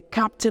the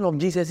captain of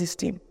Jesus'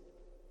 team.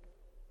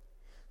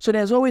 So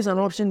there's always an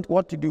option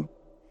what to do.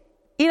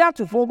 Either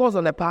to focus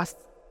on the past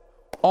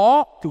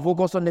or to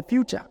focus on the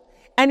future.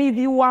 And if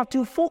you are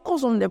to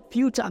focus on the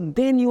future,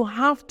 then you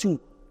have to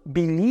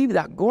believe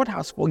that God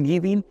has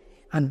forgiven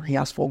and He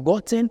has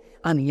forgotten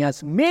and He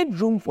has made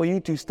room for you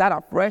to start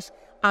afresh.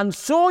 And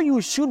so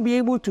you should be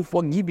able to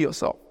forgive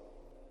yourself.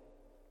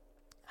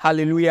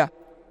 Hallelujah.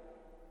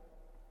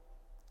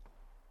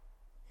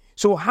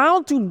 So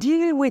how to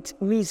deal with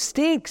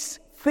mistakes,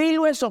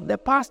 failures of the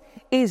past,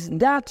 is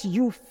that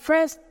you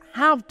first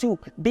have to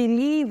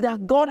believe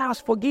that God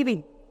has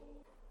forgiven.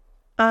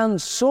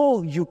 And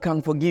so you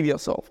can forgive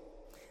yourself.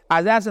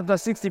 Isaiah chapter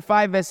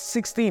 65 verse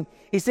 16,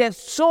 it says,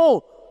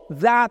 so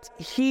that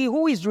he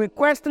who is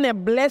requesting a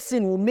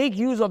blessing will make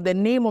use of the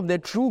name of the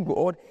true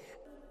God,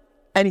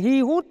 and he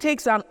who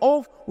takes an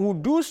oath will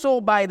do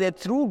so by the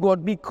true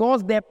God,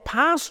 because their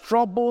past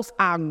troubles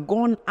are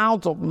gone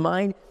out of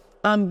mind,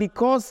 and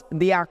because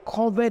they are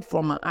covered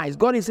from my eyes.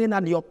 God is saying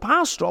that your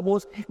past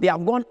troubles, they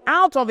have gone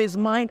out of His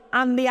mind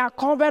and they are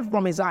covered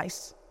from His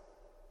eyes.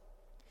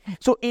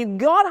 So if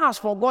God has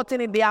forgotten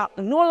it, they are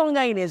no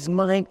longer in His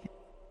mind.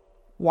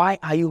 Why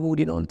are you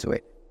holding on to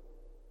it?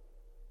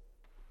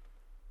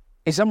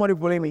 Is somebody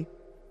following me?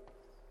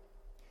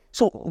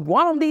 So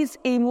one of these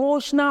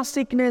emotional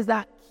sickness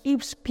that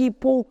keeps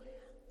people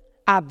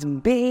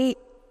at bay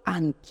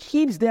and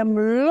keeps them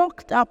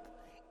locked up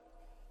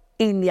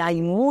in their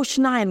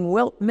emotional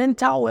and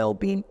mental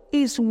well-being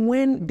is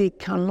when they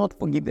cannot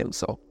forgive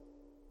themselves.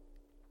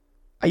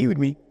 Are you with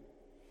me?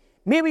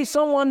 Maybe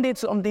someone did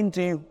something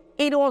to you.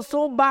 It was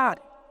so bad.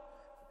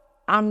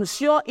 I'm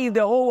sure if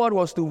the whole world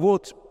was to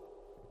vote,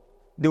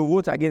 they would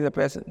vote against the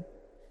person.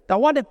 That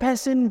what the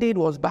person did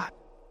was bad.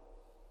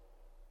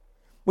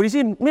 But you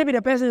see, maybe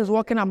the person is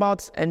walking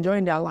about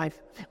enjoying their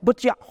life,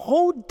 but you're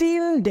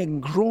holding the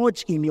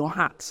grudge in your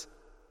heart.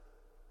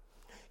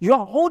 You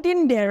are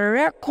holding the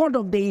record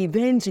of the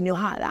events in your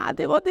heart.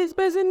 What this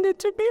person did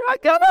to me, I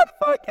cannot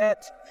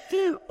forget.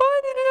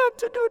 Why did I have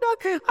to do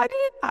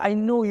that? I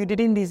know you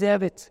didn't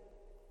deserve it.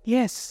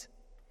 Yes.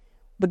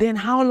 But then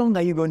how long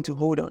are you going to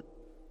hold on?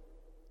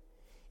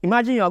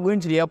 Imagine you are going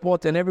to the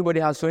airport and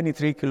everybody has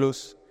 23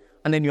 kilos,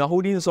 and then you are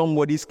holding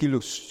somebody's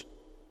kilos.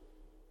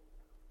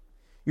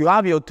 You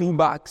have your 2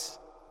 bags.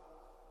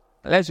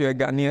 Unless you're a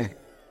Ghanaian.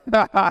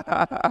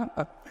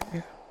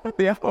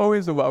 They are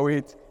always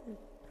overweight.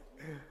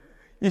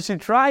 You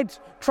should try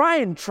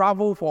and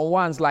travel for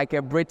once like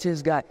a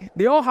British guy.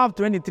 They all have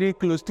 23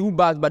 kilos, 2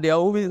 bags, but they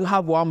always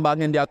have 1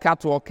 bag and they are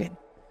catwalking.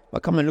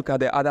 But come and look at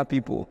the other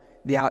people.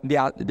 They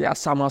are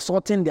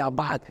somersaulting their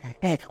bag.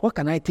 Hey, what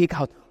can I take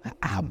out?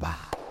 Abba.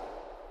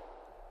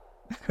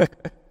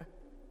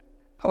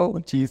 Oh,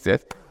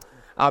 Jesus.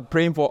 I'm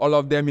praying for all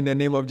of them in the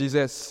name of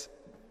Jesus.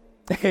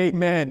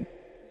 Amen.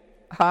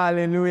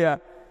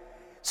 Hallelujah.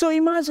 So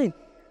imagine,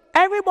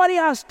 everybody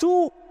has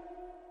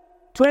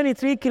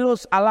 23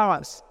 kilos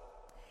allowance.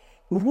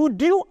 Would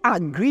you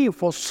agree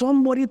for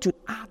somebody to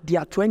add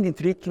their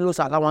 23 kilos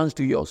allowance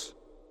to yours?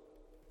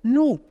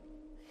 No.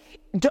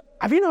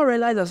 Have you not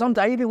realized that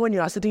sometimes even when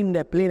you are sitting in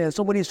the plane and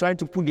somebody is trying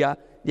to put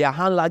their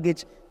hand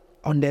luggage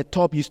on the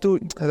top, you still,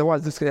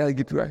 what's this guy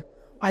get right?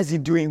 What is he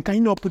doing? Can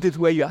you not put it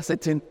where you are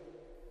sitting?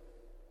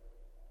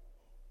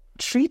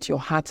 Treat your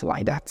heart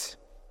like that.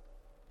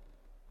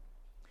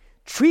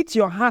 Treat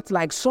your heart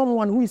like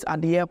someone who is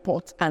at the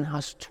airport and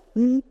has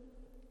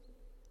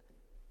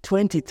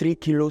 23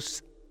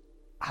 kilos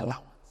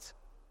allowance.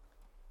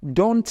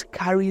 Don't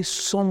carry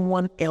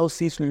someone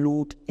else's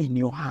load in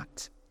your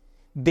heart.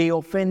 They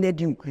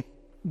offended you.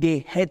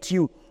 They hurt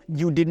you.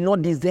 You did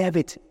not deserve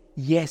it.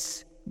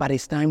 Yes, but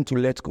it's time to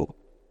let go.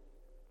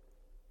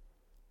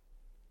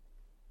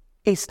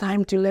 It's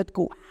time to let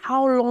go.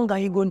 How long are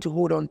you going to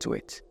hold on to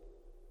it?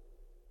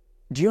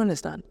 Do you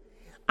understand?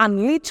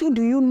 And little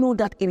do you know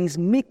that it is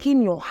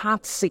making your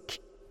heart sick.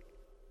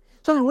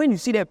 So when you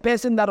see the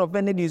person that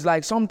offended you, it's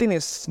like something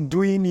is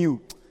doing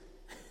you.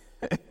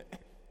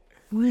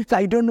 So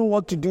I don't know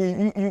what to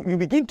do. You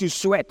begin to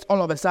sweat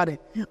all of a sudden.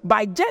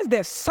 By just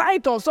the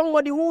sight of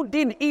somebody who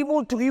did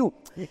evil to you,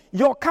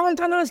 your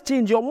countenance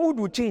change, your mood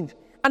will change.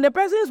 And the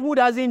person's mood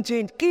hasn't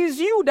changed. It's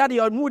you that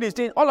your mood is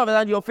changed. All of a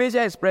sudden, your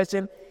facial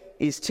expression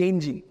is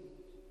changing.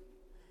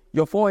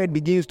 Your forehead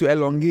begins to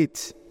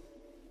elongate.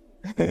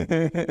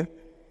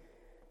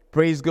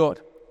 Praise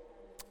God.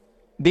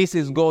 This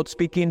is God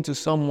speaking to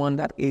someone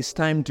that it's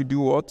time to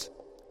do what?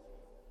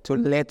 To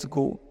let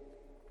go.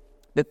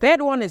 The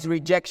third one is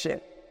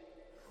rejection.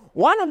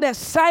 One of the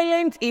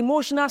silent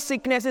emotional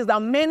sicknesses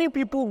that many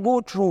people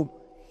go through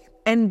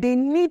and they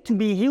need to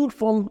be healed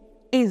from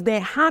is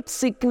the heart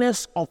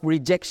sickness of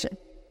rejection.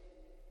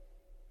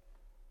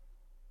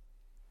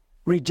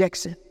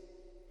 Rejection.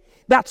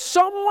 That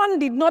someone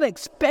did not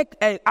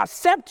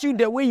accept you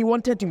the way you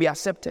wanted to be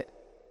accepted.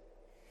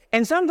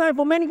 And sometimes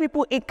for many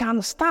people, it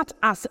can start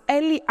as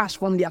early as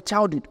from their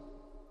childhood.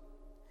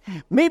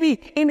 Maybe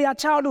in their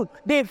childhood,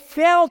 they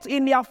felt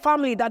in their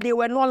family that they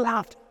were not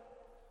loved.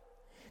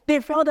 They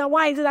felt that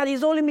why is it that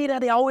it's only me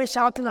that they are always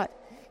shouting at?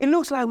 It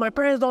looks like my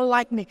parents don't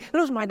like me. It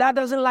looks like my dad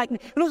doesn't like me.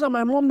 It looks like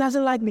my mom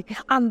doesn't like me.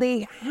 And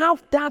they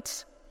have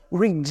that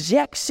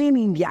rejection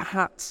in their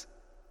hearts.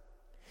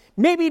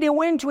 Maybe they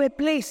went to a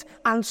place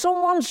and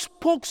someone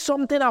spoke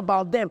something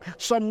about them.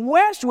 Some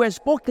words were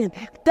spoken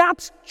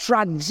that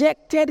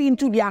trajected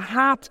into their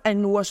heart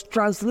and was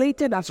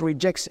translated as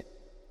rejection.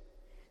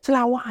 So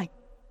like, why?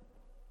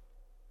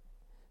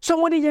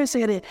 Somebody just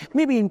said it.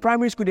 Maybe in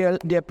primary school,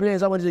 their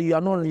parents, somebody said, you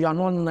are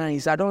not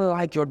nice. I don't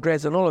like your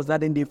dress and all of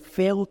that. And they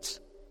felt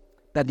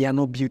that they are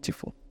not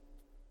beautiful.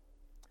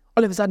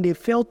 All of a sudden, they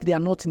felt they are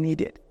not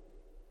needed.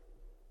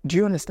 Do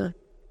you understand?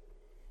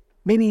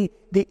 Maybe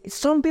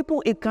some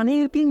people, it can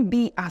even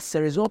be as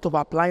a result of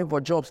applying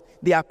for jobs.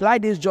 They apply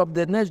this job,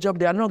 the next job,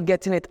 they are not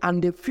getting it,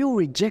 and they feel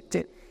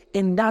rejected.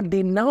 And that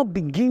they now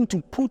begin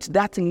to put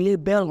that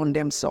label on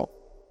themselves.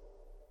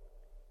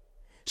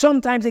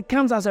 Sometimes it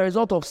comes as a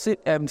result of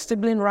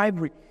sibling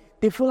rivalry.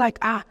 They feel like,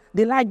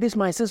 they like this,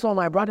 my sister or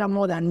my brother,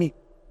 more than me.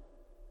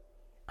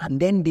 And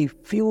then they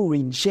feel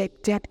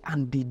rejected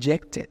and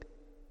dejected.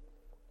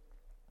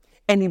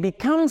 And it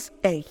becomes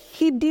a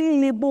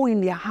hidden label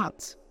in their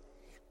hearts.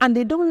 And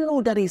they don't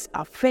know that it's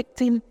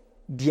affecting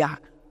their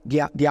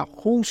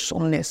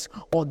wholesomeness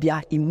or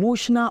their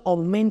emotional or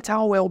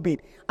mental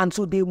well-being. And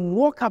so they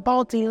walk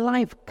about in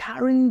life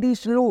carrying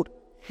this load.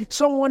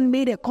 Someone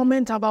made a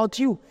comment about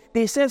you.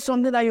 They said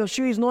something that your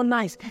shoe is not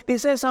nice. They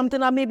said something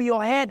that maybe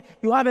your head,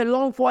 you have a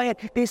long forehead.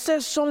 They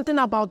said something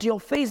about your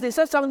face. They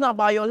said something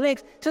about your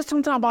legs. They said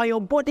something about your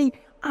body.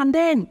 And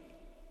then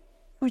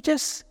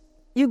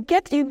you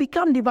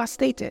become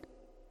devastated.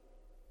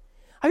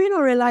 Have you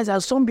not realized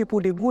that some people,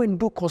 they go and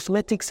do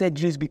cosmetic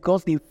surgeries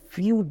because they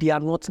feel they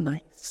are not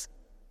nice?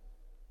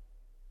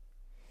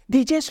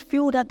 They just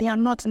feel that they are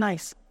not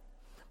nice.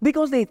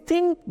 Because they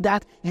think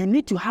that you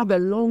need to have a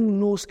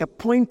long nose, a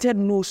pointed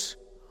nose,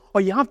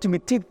 or you have to be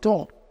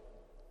tall.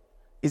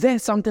 Is there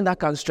something that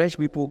can stretch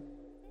people?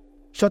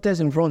 Shortest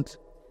in front.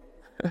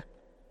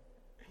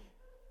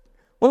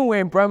 When we're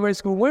in primary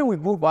school, when we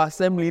go for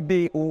assembly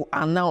day, we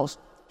announce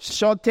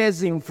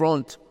shortest in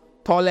front,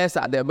 tallest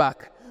at the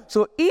back.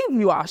 So if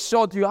you are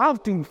short, you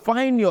have to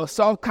find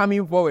yourself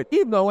coming forward.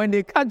 If not, when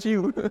they catch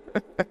you.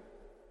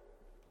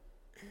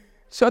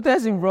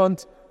 Shortest in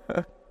front.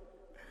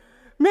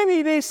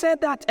 Maybe they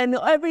said that, and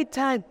every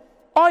time,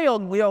 all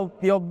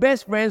your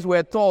best friends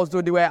were tall,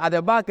 so they were at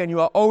the back, and you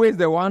were always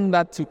the one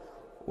that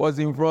was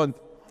in front.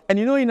 And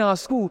you know, in our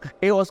school,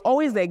 it was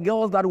always the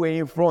girls that were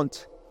in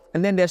front.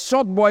 And then the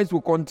short boys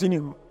will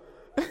continue.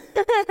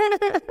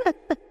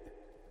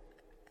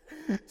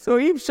 So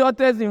if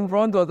shortest in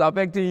front was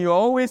affecting you,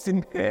 always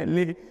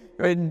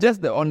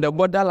just on the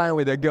borderline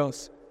with the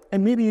girls.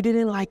 And maybe you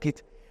didn't like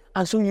it.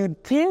 And so you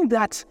think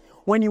that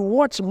when you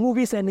watch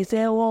movies and they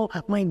say, oh,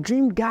 my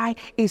dream guy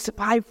is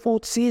 5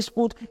 foot, 6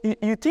 foot,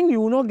 you think you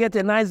will not get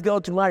a nice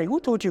girl to marry. Who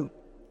told you?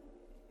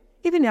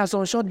 Even there are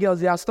some short girls,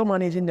 they are still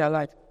managing their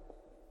life.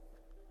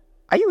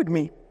 Are you with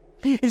me?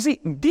 You see,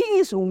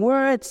 these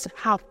words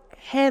have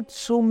hurt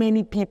so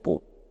many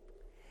people,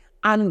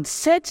 and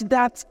such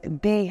that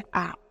they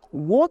are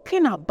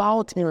walking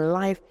about in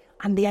life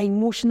and they are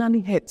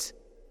emotionally hurt.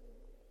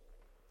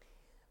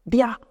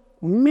 Their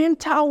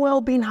mental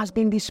well-being has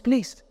been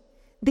displaced.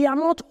 They are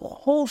not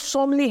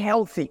wholesomely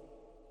healthy.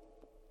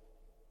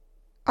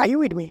 Are you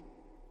with me?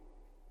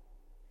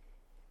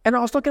 And I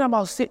was talking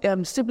about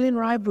sibling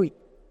rivalry.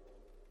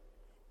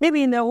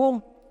 Maybe in the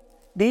home,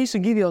 they used to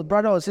give your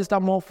brother or sister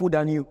more food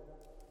than you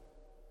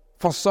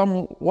for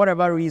some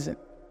whatever reason.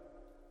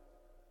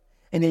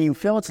 And then you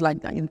felt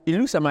like that. It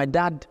looks like my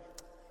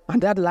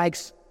dad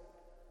likes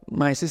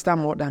my sister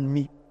more than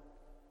me.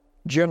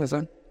 Do you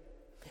understand?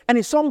 And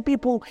in some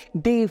people,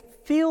 they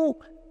feel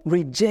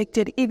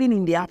rejected even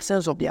in the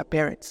absence of their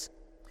parents.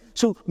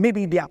 So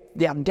maybe their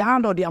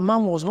dad or their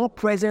mom was not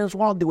present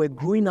while they were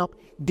growing up.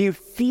 They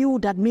feel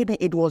that maybe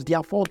it was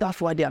their fault,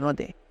 that's why they are not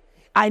there.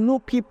 I know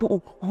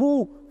people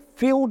who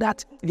feel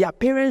that their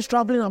parents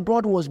traveling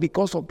abroad was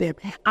because of them.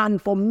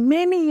 And for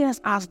many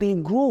years as they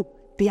grow,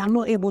 they are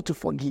not able to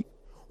forgive.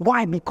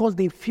 Why? Because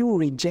they feel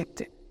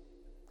rejected.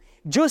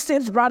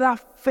 Joseph's brother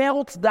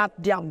felt that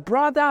their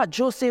brother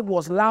Joseph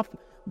was loved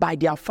by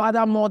their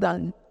father more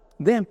than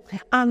them.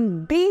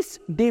 And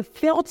they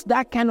felt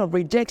that kind of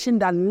rejection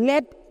that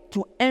led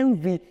to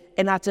envy.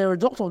 And as a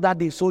result of that,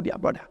 they sold their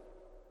brother.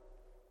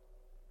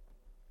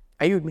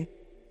 Are you with me?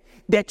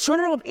 The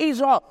children of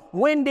Israel,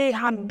 when they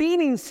had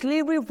been in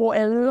slavery for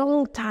a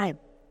long time,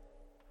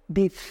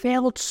 they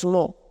felt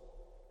small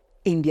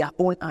in their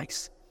own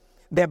eyes.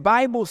 The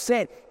Bible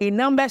said in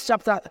Numbers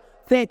chapter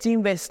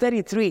 13 verse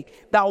 33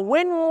 that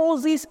when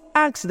Moses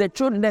asked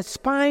the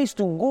spies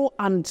to go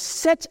and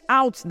search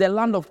out the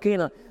land of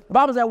Canaan, the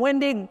Bible said when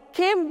they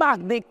came back,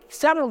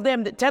 10 of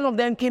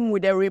them came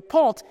with a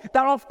report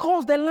that of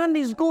course the land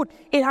is good,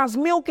 it has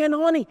milk and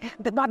honey,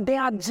 but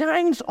there are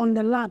giants on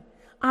the land.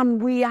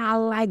 and we are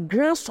like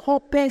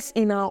grasshoppers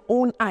in our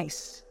own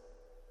eyes.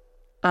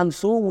 And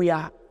so we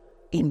are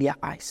in their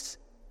eyes.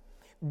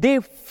 They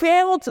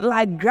felt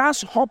like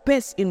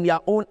grasshoppers in their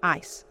own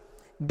eyes.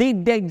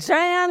 Did the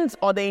giants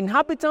or the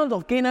inhabitants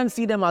of Canaan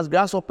see them as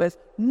grasshoppers?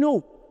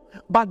 No.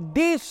 But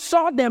they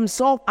saw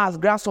themselves as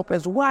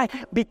grasshoppers. Why?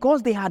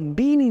 Because they had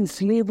been in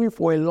slavery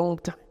for a long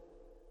time.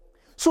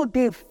 So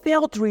they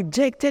felt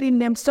rejected in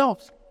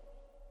themselves.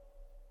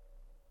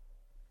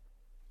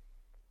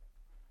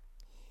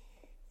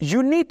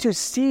 You need to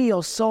see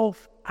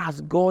yourself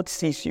as God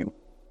sees you.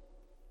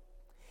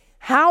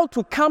 How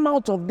to come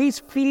out of this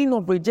feeling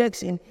of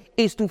rejection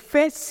is to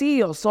first see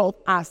yourself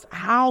as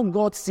how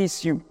God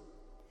sees you.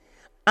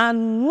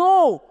 And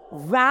know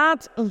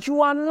that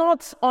you are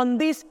not on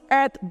this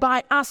earth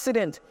by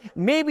accident.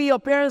 Maybe your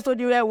parents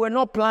told you that we're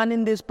not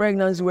planning this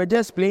pregnancy, we're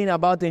just playing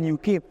about and you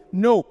came.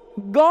 No,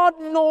 God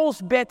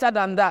knows better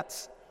than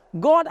that.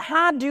 God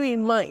had you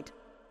in mind.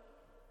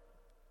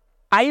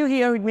 Are you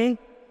hearing me?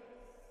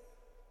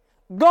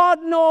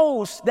 God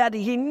knows that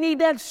He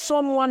needed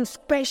someone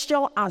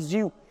special as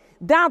you.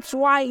 That's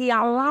why He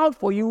allowed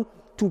for you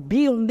to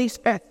be on this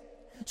earth.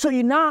 So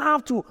you now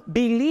have to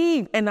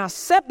believe and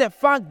accept the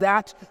fact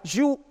that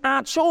you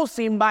are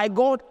chosen by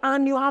God,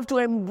 and you have to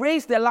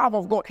embrace the love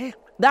of God.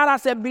 That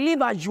as a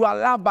believer, you are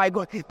loved by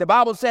God. The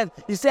Bible says,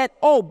 He said,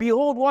 oh,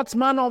 behold, what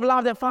manner of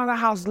love the Father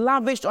has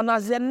lavished on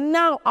us, and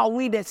now are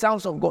we the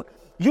sons of God.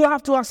 You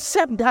have to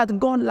accept that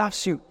God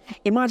loves you.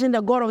 Imagine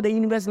the God of the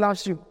universe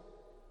loves you.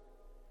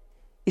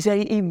 He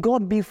said, if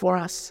God be for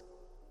us,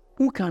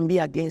 who can be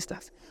against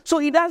us? So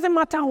it doesn't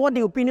matter what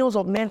the opinions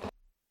of men.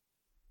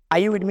 Are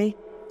you with me?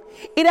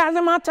 It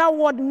doesn't matter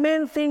what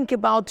men think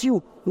about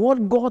you.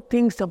 What God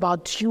thinks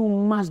about you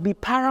must be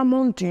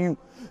paramount to you.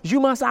 You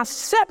must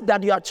accept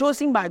that you are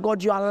chosen by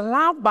God. You are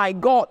loved by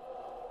God.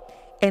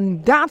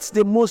 And that's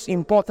the most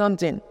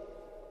important thing.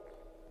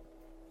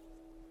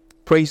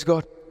 Praise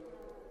God.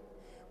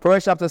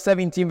 Proverbs chapter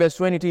 17 verse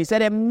 22. He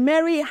said, a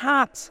merry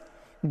heart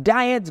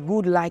dieth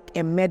good like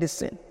a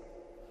medicine,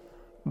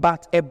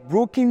 but a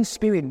broken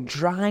spirit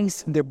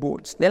dries the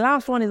bones. The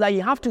last one is that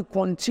you have to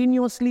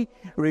continuously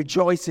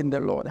rejoice in the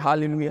Lord.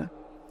 Hallelujah.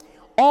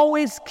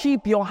 Always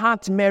keep your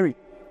heart merry.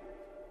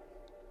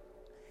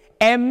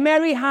 A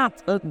merry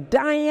heart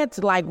dieth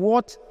like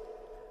what?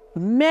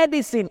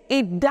 Medicine.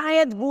 It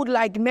dieth good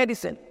like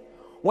medicine.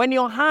 When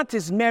your heart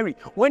is merry,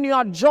 when you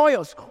are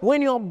joyous,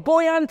 when you are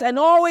buoyant and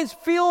always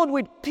filled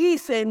with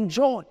peace and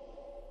joy,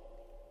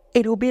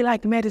 it will be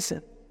like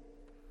medicine.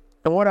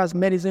 And what does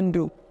medicine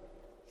do?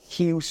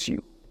 Heals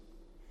you.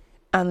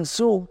 And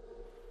so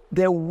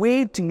the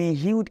way to be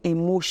healed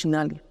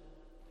emotionally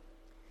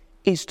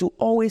is to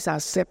always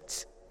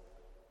accept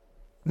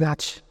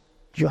that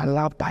you are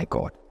loved by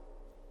God.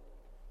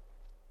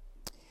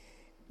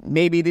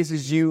 Maybe this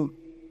is you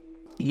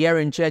here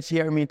in church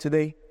hearing me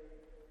today,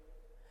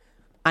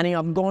 and you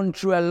have gone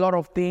through a lot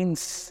of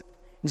things.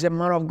 You say,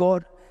 man of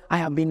God, I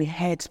have been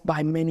hurt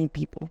by many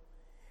people.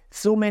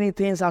 So many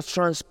things have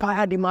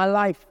transpired in my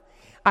life.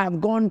 I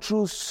have gone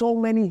through so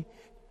many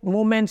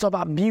moments of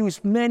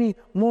abuse, many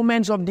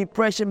moments of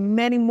depression,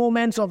 many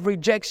moments of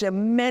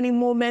rejection, many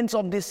moments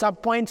of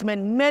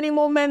disappointment, many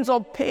moments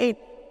of pain.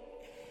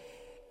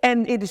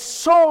 And it is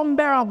so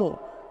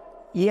unbearable.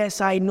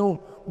 Yes, I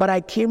know, but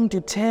I came to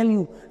tell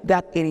you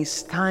that it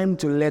is time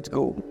to let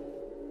go.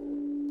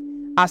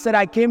 I said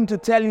I came to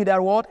tell you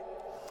that what?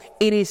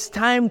 It is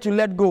time to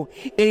let go.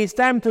 It is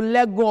time to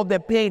let go of the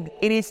pain.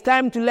 It is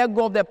time to let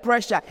go of the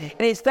pressure.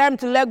 It is time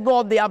to let go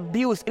of the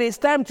abuse. It is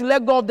time to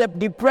let go of the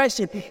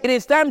depression. It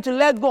is time to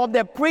let go of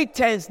the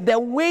pretense, the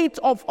weight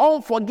of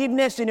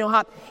unforgiveness in your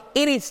heart.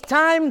 It is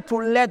time to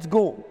let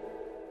go.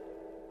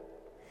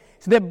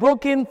 It's the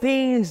broken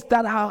things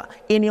that are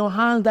in your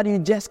hands that you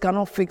just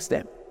cannot fix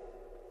them.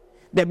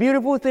 The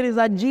beautiful thing is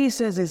that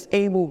Jesus is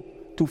able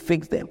to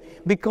fix them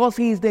because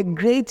He is the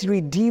great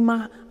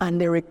Redeemer and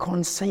the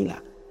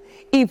Reconciler.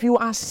 If you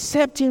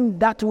accept Him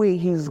that way,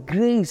 His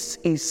grace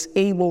is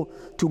able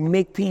to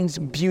make things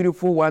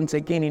beautiful once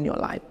again in your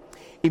life.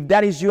 If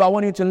that is you, I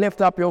want you to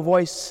lift up your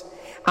voice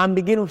and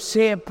begin to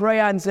say a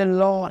prayer and say,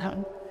 Lord,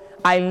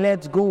 I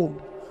let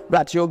go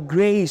that your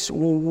grace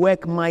will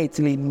work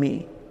mightily in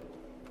me.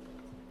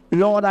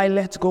 Lord, I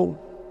let go.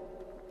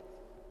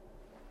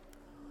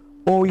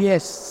 Oh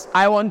yes,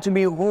 I want to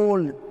be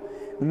whole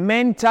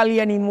mentally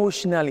and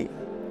emotionally.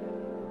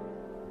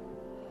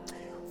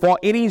 For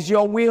it is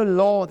your will,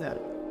 Lord.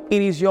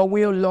 It is your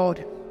will,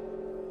 Lord.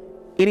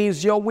 It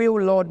is your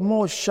will, Lord.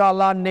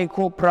 Moshala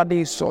neko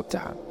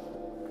pradesota.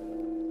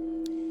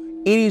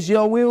 It is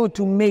your will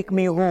to make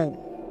me whole.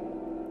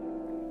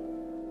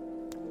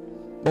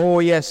 Oh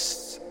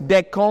yes,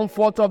 the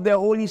comfort of the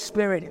Holy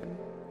Spirit.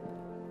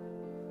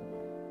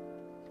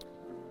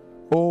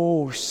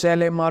 Oh,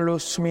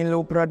 selemalos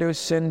milo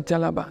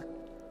pradosentalaba.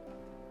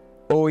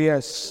 Oh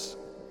yes.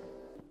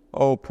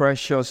 Oh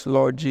precious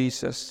Lord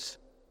Jesus.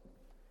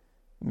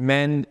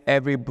 Mend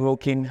every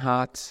broken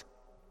heart.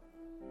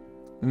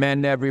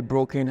 Mend every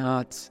broken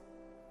heart.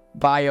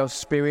 By your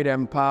spirit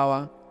and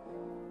power,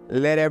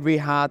 Let every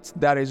heart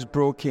that is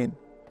broken,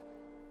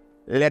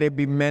 let it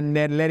be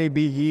mended, let it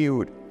be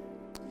healed.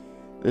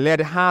 Let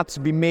hearts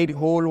be made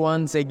whole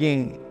once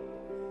again.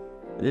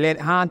 Let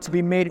hearts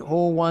be made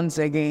whole once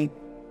again.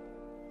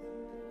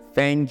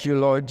 Thank you,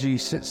 Lord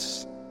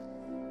Jesus.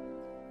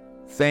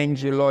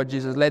 Thank you, Lord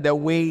Jesus. Let the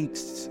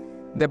weights,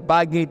 the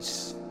baggage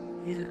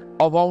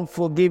of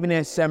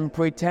unforgiveness and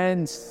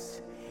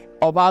pretense,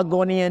 of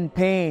agony and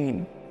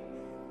pain,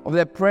 of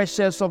the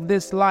pressures of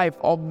this life,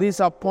 of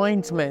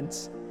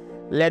disappointments,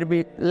 let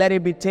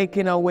it be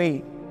taken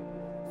away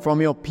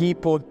from your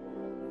people.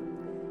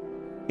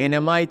 In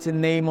the mighty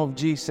name of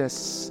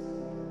Jesus.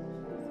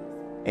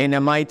 In the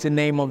mighty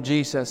name of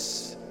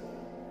Jesus.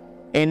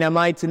 In the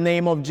mighty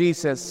name of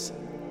Jesus.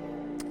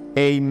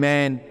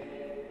 Amen.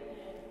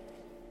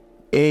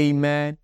 Amen.